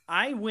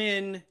 I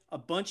win a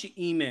bunch of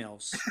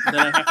emails that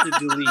I have to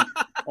delete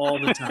all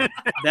the time.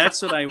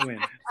 That's what I win.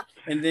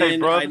 And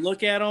then I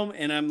look at them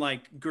and I'm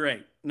like,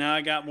 great. Now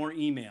I got more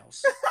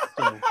emails.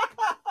 So.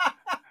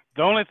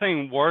 The only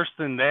thing worse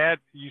than that,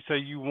 you say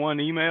you won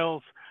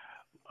emails.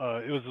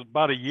 It was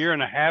about a year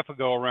and a half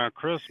ago around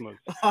Christmas.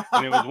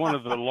 And it was one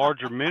of the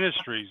larger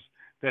ministries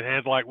that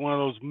had like one of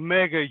those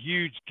mega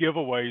huge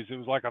giveaways. It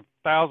was like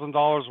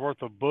 $1,000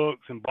 worth of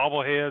books and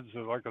bobbleheads,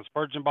 like a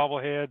Spurgeon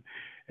bobblehead,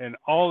 and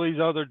all these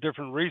other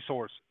different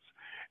resources.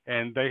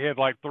 And they had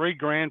like 3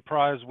 grand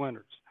prize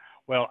winners.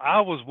 Well, I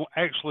was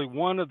actually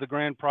one of the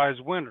grand prize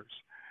winners.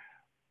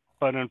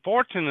 But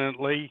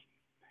unfortunately,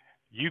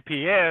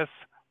 UPS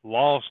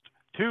lost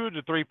 2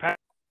 to 3 packages,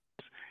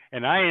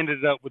 and I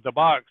ended up with the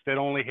box that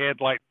only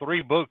had like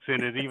 3 books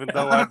in it, even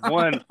though I'd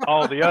won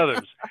all the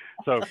others.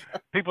 So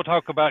people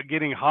talk about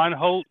getting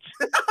Hohnholz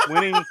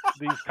winning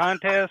these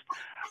contests.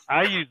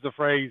 I use the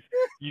phrase,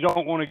 you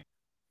don't want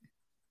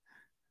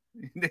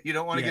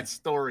to get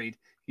storied.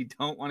 You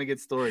don't want to get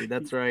storied.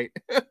 That's right.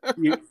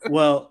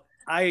 Well,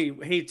 I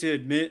hate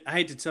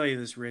to tell you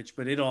this, Rich,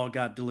 but it all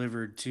got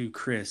delivered to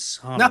Chris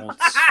Hohnholz.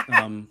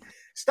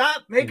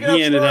 Stop making up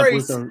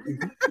stories.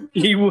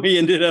 He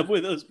ended up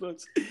with those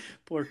books.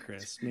 Poor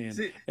Chris, man.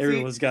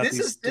 Everyone's got these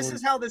stories. This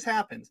is how this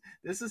happens.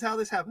 This is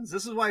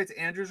why it's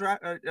Andrew's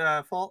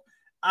fault.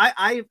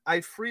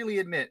 I freely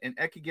admit, and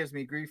Eki gives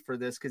me grief for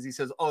this because he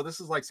says, "Oh, this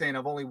is like saying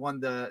I've only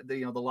won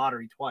the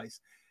lottery twice."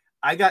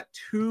 I got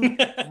two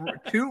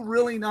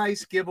really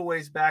nice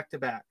giveaways back to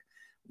back.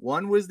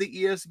 One was the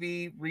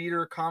ESV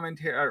reader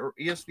commentary or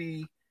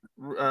ESV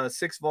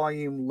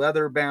 6-volume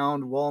leather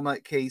bound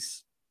walnut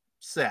case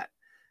set,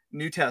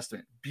 New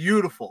Testament,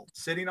 beautiful,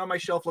 sitting on my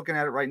shelf looking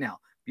at it right now,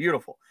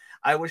 beautiful.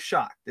 I was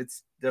shocked.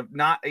 It's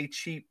not a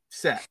cheap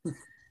set.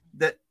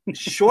 That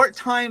short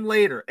time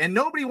later, and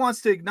nobody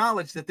wants to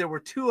acknowledge that there were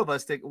 2 of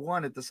us that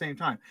won at the same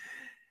time.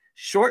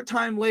 Short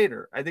time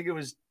later, I think it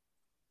was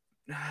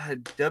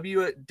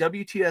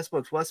WTS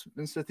Books,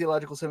 Westminster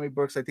Theological Seminary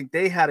Books. I think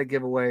they had a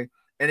giveaway,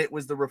 and it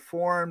was the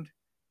Reformed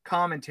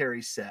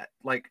commentary set,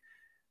 like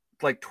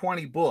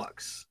 20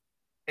 books.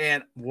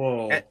 And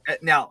whoa!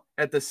 Now,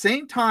 at the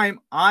same time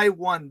I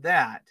won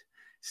that,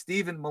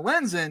 Stephen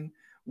Melenzen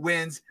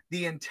wins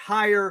the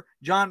entire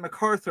John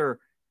MacArthur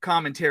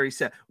commentary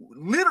set,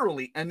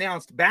 literally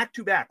announced back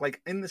to back,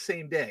 like in the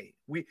same day.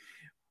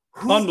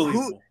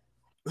 Unbelievable.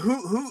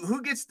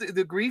 Who gets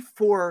the grief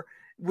for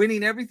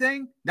winning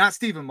everything? Not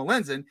Stephen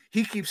Melenzen.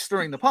 He keeps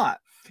stirring the pot.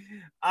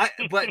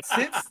 But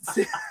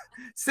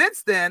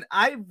since then,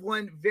 I've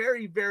won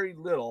very, very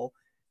little.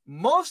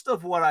 Most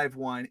of what I've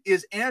won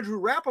is Andrew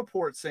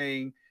Rappaport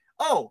saying,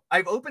 "Oh,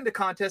 I've opened a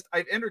contest.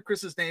 I've entered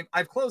Chris's name.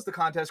 I've closed the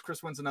contest.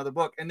 Chris wins another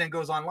book," and then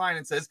goes online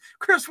and says,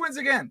 "Chris wins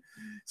again."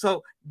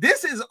 So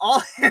this is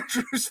all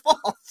Andrew's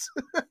fault.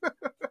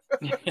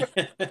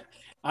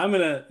 I'm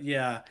gonna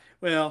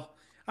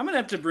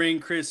have to bring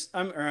Chris.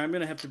 I'm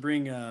gonna have to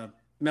bring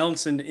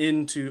Melanson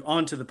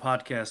onto the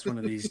podcast one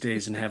of these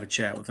days and have a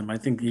chat with him. I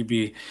think he'd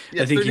be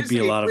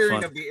a lot of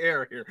fun. Of the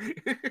air here.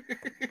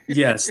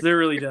 Yes, there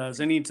really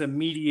does. I need to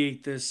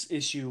mediate this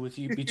issue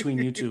between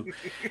you two.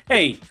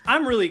 Hey,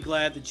 I'm really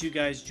glad that you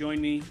guys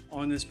joined me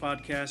on this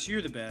podcast.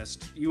 You're the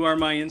best. You are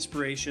my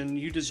inspiration.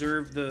 You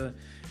deserve the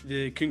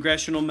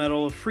Congressional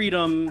Medal of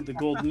Freedom, the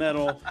gold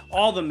medal,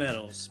 all the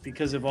medals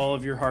because of all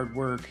of your hard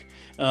work.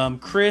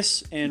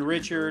 Chris and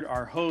Richard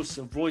are hosts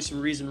of Voice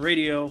of Reason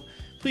Radio.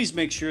 Please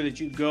make sure that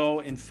you go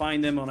and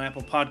find them on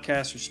Apple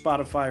Podcasts or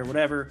Spotify or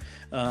whatever.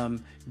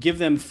 Give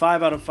them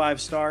 5 out of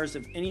 5 stars.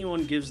 If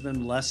anyone gives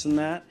them less than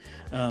that,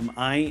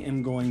 I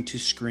am going to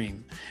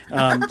scream.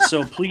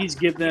 So please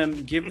give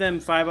them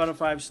 5 out of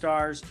 5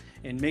 stars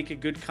and make a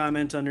good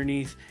comment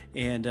underneath.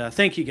 And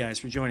thank you guys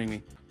for joining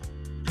me.